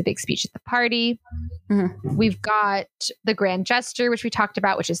mentioned. She gives the big speech at the party. Mm-hmm. We've got the grand gesture, which we talked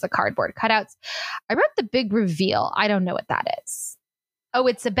about, which is the cardboard cutouts. I wrote the big reveal. I don't know what that is. Oh,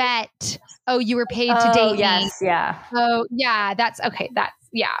 it's a bet. Oh, you were paid to date me. Yeah. Oh, yeah. That's okay.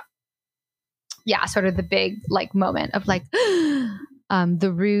 Yeah. Sort of the big moment of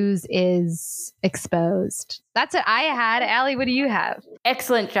the ruse is exposed. That's what I had. Allie, what do you have?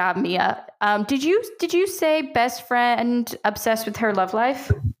 Excellent job, Mia. Did you say best friend obsessed with her love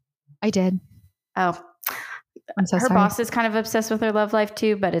life? I did. Oh, I'm so her sorry. boss is kind of obsessed with her love life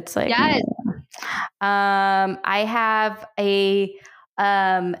too, but it's like, yes. I have a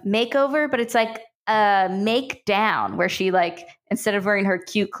makeover, but it's like a make down where she instead of wearing her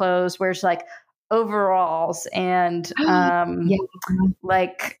cute clothes, wears overalls and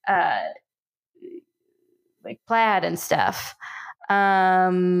like plaid and stuff. I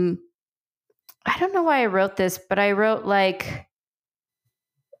don't know why I wrote this, but I wrote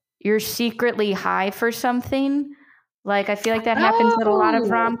you're secretly high for something. I feel like that happens in a lot of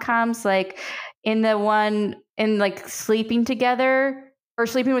rom-coms, in the one in sleeping together or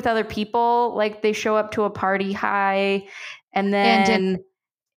sleeping with other people. They show up to a party high and then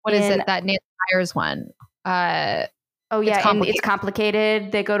what is it? That Nancy Meyers one. It's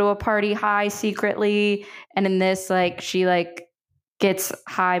complicated. They go to a party high secretly, and in this, she gets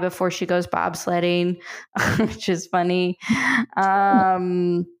high before she goes bobsledding, which is funny.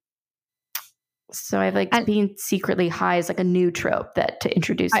 So I have being secretly high is a new trope to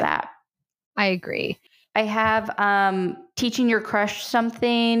introduce that. I agree. I have teaching your crush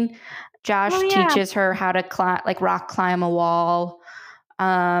something. Josh teaches her how to rock climb a wall.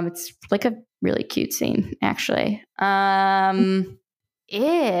 It's a really cute scene, actually.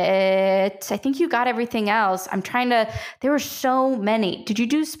 it. I think you got everything else. There were so many. Did you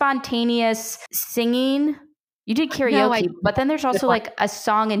do spontaneous singing? You did karaoke, but then there's also like a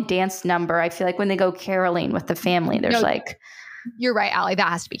song and dance number. I feel like when they go caroling with the family, there's You're right, Allie. That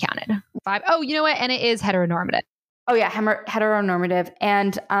has to be counted. 5. Oh, you know what? And it is heteronormative. Oh yeah, heteronormative.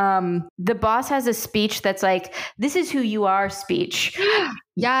 And the boss has a speech that's like, "This is who you are" speech.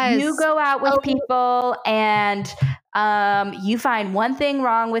 Yes. You go out with people and you find one thing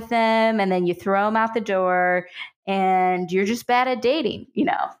wrong with them and then you throw them out the door and you're just bad at dating, you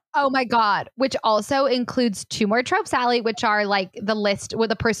know? Oh my God. Which also includes 2 more tropes, Allie, which are like the list with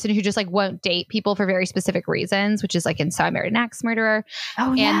a person who just like won't date people for very specific reasons, which is like in So I Married an Axe Murderer.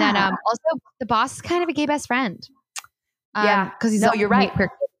 Oh yeah. And then also the boss is kind of a gay best friend. Because he's you're right.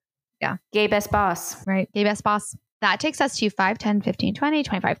 Yeah. Gay best boss. Right. Gay best boss. That takes us to 5, 10, 15, 20,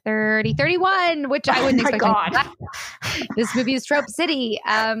 25, 30, 31, which I wouldn't expect. God. This movie is Trope City.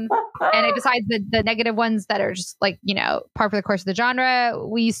 And besides the negative ones that are just like, you know, par for the course of the genre,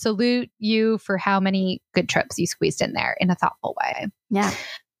 we salute you for how many good tropes you squeezed in there in a thoughtful way. Yeah.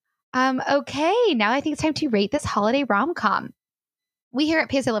 Okay. Now I think it's time to rate this holiday rom-com. We here at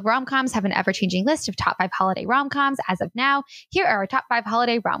PS I Love Rom-Coms have an ever-changing list of top 5 holiday rom-coms. As of now, here are our top 5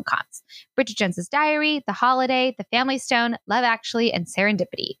 holiday rom-coms: Bridget Jones's Diary, The Holiday, The Family Stone, Love Actually, and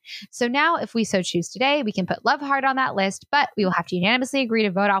Serendipity. So now, if we so choose today, we can put Love Hard on that list, but we will have to unanimously agree to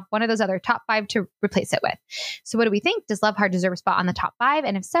vote off one of those other top 5 to replace it with. So what do we think? Does Love Hard deserve a spot on the top 5?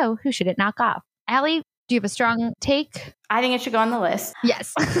 And if so, who should it knock off? Allie, do you have a strong take? I think it should go on the list.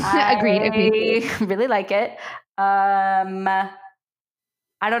 Yes. Agreed. I really like it.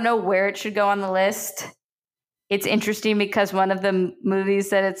 I don't know where it should go on the list. It's interesting because one of the movies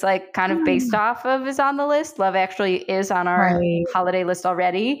that it's like kind of based off of is on the list. Love Actually is on our holiday list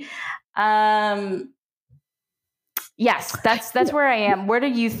already. Yes, that's where I am. What are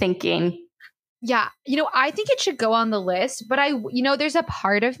you thinking? Yeah, you know, I think it should go on the list, but there's a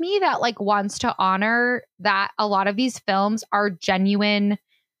part of me that like wants to honor that a lot of these films are genuine,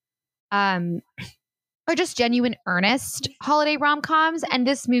 or just genuine earnest holiday rom-coms. And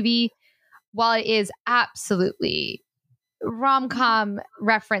this movie, while it is absolutely rom-com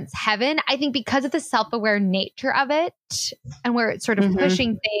reference heaven, I think because of the self-aware nature of it and where it's sort of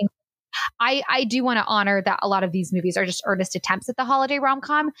pushing things, I do want to honor that a lot of these movies are just earnest attempts at the holiday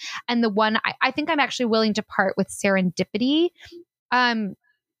rom-com. And the one I think I'm actually willing to part with Serendipity.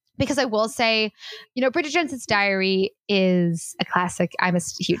 Because I will say, you know, Bridget Jones's Diary is a classic. I'm a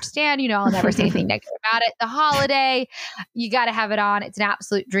huge stan. You know, I'll never say anything negative about it. The Holiday, you got to have it on. It's an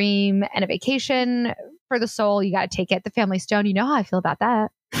absolute dream and a vacation for the soul. You got to take it. The Family Stone, you know how I feel about that.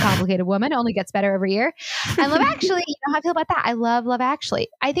 Complicated Woman only gets better every year. And Love Actually, you know how I feel about that. I love Love Actually.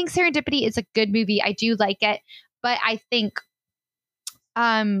 I think Serendipity is a good movie. I do like it. But I think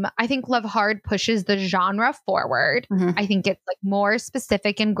Love Hard pushes the genre forward. I think it's like more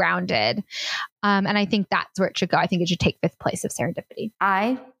specific and grounded. And I think that's where it should go. I think it should take 5th place of Serendipity.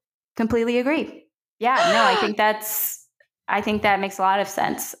 I completely agree. Yeah, no, I think that makes a lot of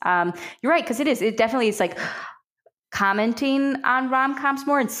sense. You're right. Cause it definitely is like commenting on rom-coms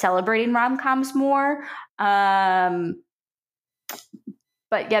more and celebrating rom-coms more. But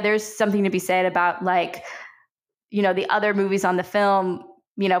yeah, there's something to be said about like, you know, the other movies on the film,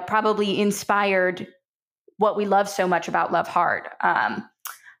 you know, probably inspired what we love so much about Love Hard.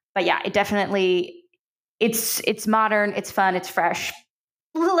 But yeah, it definitely, it's modern, it's fun, it's fresh.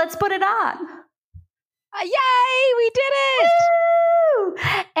 Let's put it on. Yay, we did it. Woo!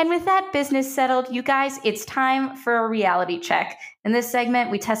 And with that business settled, you guys, it's time for a reality check. In this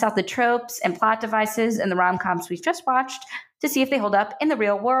segment, we test out the tropes and plot devices in the rom-coms we've just watched to see if they hold up in the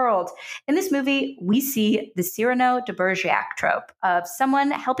real world. In this movie, we see the Cyrano de Bergerac trope of someone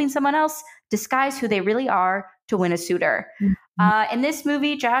helping someone else disguise who they really are to win a suitor. In this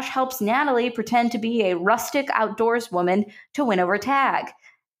movie, Josh helps Natalie pretend to be a rustic outdoors woman to win over Tag.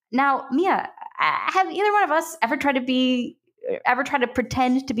 Now, Mia, have either one of us ever tried to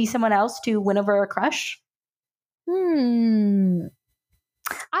pretend to be someone else to win over a crush?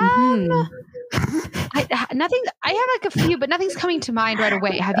 Nothing. I have like a few, but nothing's coming to mind right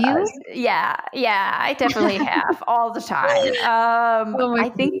away. Have you? Yeah, I definitely have all the time.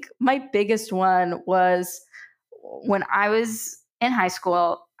 I think my biggest one was when I was in high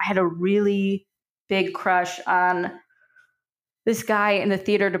school. I had a really big crush on this guy in the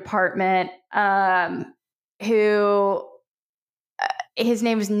theater department, who his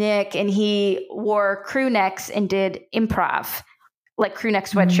name was Nick, and he wore crew necks and did improv. Like crew neck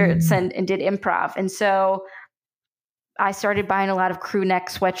sweatshirts and did improv. And so I started buying a lot of crew neck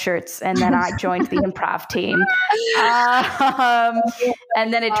sweatshirts, and then I joined the improv team.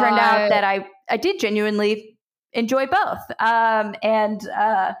 And then it turned out that I did genuinely enjoy both.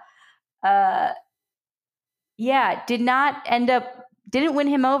 Didn't win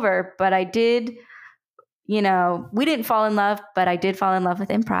him over, but I did, we didn't fall in love, but I did fall in love with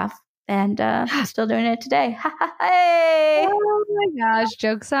improv. And I'm still doing it today. Hey! Oh my gosh,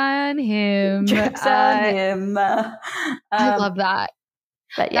 joke's on him. Joke's on him. I love that.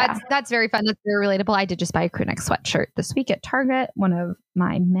 But yeah. That's very fun. That's very relatable. I did just buy a crew neck sweatshirt this week at Target. One of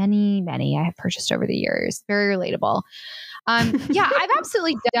my many I have purchased over the years. Very relatable. Yeah, I've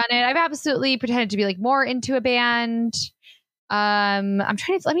absolutely done it. I've absolutely pretended to be like more into a band. I'm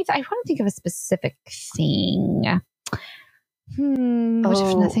trying to, I want to think of a specific thing. What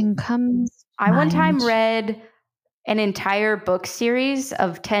if nothing comes? I one time read an entire book series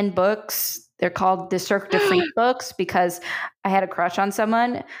of 10 books. They're called the Cirque du Freak books because I had a crush on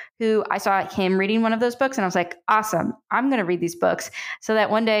someone who I saw him reading one of those books. And I was like, awesome, I'm going to read these books so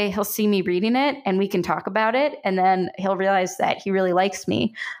that one day he'll see me reading it and we can talk about it. And then he'll realize that he really likes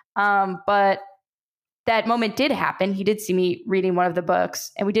me. But that moment did happen. He did see me reading one of the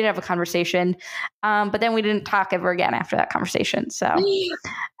books and we did have a conversation. But then we didn't talk ever again after that conversation. So,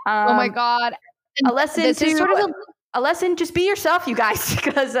 oh my God. A lesson just be yourself, you guys,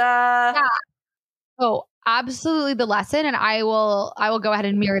 because, yeah. Oh, absolutely the lesson. And I will go ahead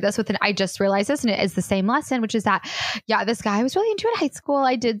and mirror this with I just realized this, and it is the same lesson, which is that, yeah, this guy I was really into in high school.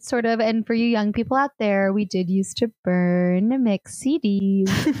 I did sort of, and for you young people out there, we did used to burn mix CDs.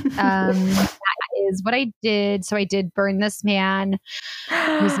 That is what I did. So I did burn this man,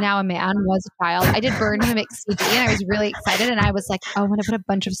 who's now a man, was a child. I did burn him a mix CD, and I was really excited. And I was like, oh, I'm going to put a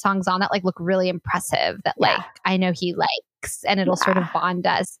bunch of songs on that like look really impressive that like I know he likes, and it'll sort of bond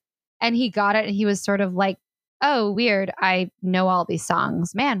us. And he got it, and he was sort of like, oh, weird. I know all these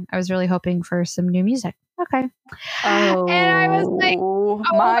songs. Man, I was really hoping for some new music. Okay. Oh, and I was like, oh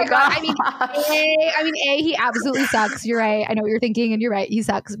my God. I mean, A, he absolutely sucks. You're right. I know what you're thinking, and you're right. He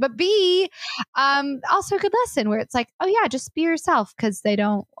sucks. But B, also a good lesson where it's like, oh yeah, just be yourself, because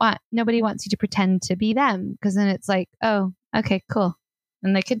nobody wants you to pretend to be them. Because then it's like, oh, okay, cool.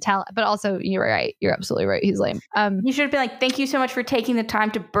 And they can tell, but also you're right. You're absolutely right. He's lame. You should have been like, thank you so much for taking the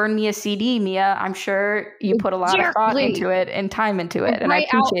time to burn me a CD, Mia. I'm sure you put a lot of thought into it and time into it. And I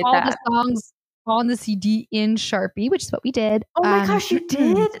appreciate all that. The songs on the CD in Sharpie, which is what we did. Oh my gosh, you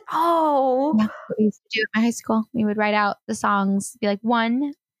did? Oh. Yeah, what we used to do at my high school. We would write out the songs, be like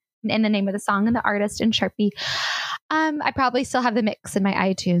one, and the name of the song and the artist in Sharpie. I probably still have the mix in my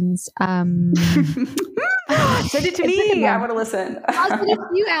iTunes. Send it to me. I want to listen. I'll send it to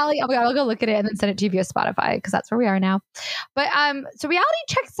you, Allie. I'll go look at it and then send it to you via Spotify, because that's where we are now. But so reality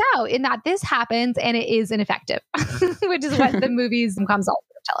checks out in that this happens and it is ineffective, which is what the movies and coms also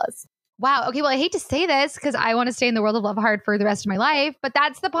tell us. Wow. Okay. Well, I hate to say this because I want to stay in the world of Love Hard for the rest of my life, but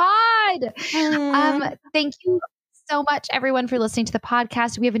that's the pod. Thank you so much, everyone, for listening to the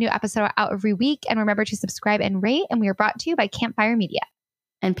podcast. We have a new episode out every week, and remember to subscribe and rate. And we are brought to you by Campfire Media.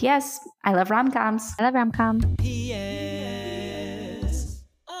 And P.S. I love rom-coms. I love rom-com. P.S.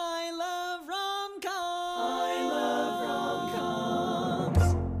 I love rom-coms.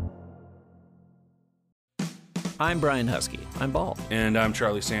 I'm Brian Husky. I'm bald. And I'm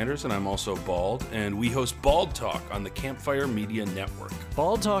Charlie Sanders, and I'm also bald. And we host Bald Talk on the Campfire Media Network.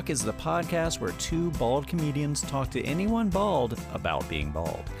 Bald Talk is the podcast where two bald comedians talk to anyone bald about being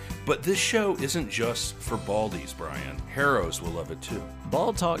bald. But this show isn't just for baldies, Brian. Heroes will love it too.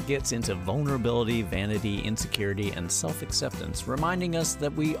 Bald Talk gets into vulnerability, vanity, insecurity, and self-acceptance, reminding us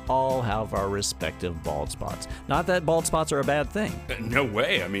that we all have our respective bald spots. Not that bald spots are a bad thing. No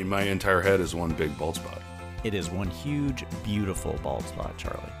way. I mean, my entire head is one big bald spot. It is one huge, beautiful bald spot,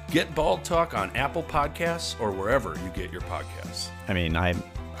 Charlie. Get Bald Talk on Apple Podcasts or wherever you get your podcasts. I mean, I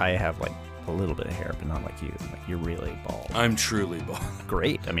have like a little bit of hair, but not like you. Like, you're really bald. I'm truly bald.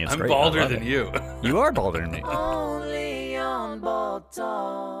 Great. I mean, it's I'm great. balder than you. You are balder than me. Only on Bald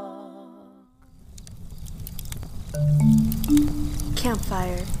Talk.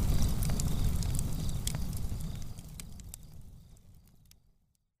 Campfire.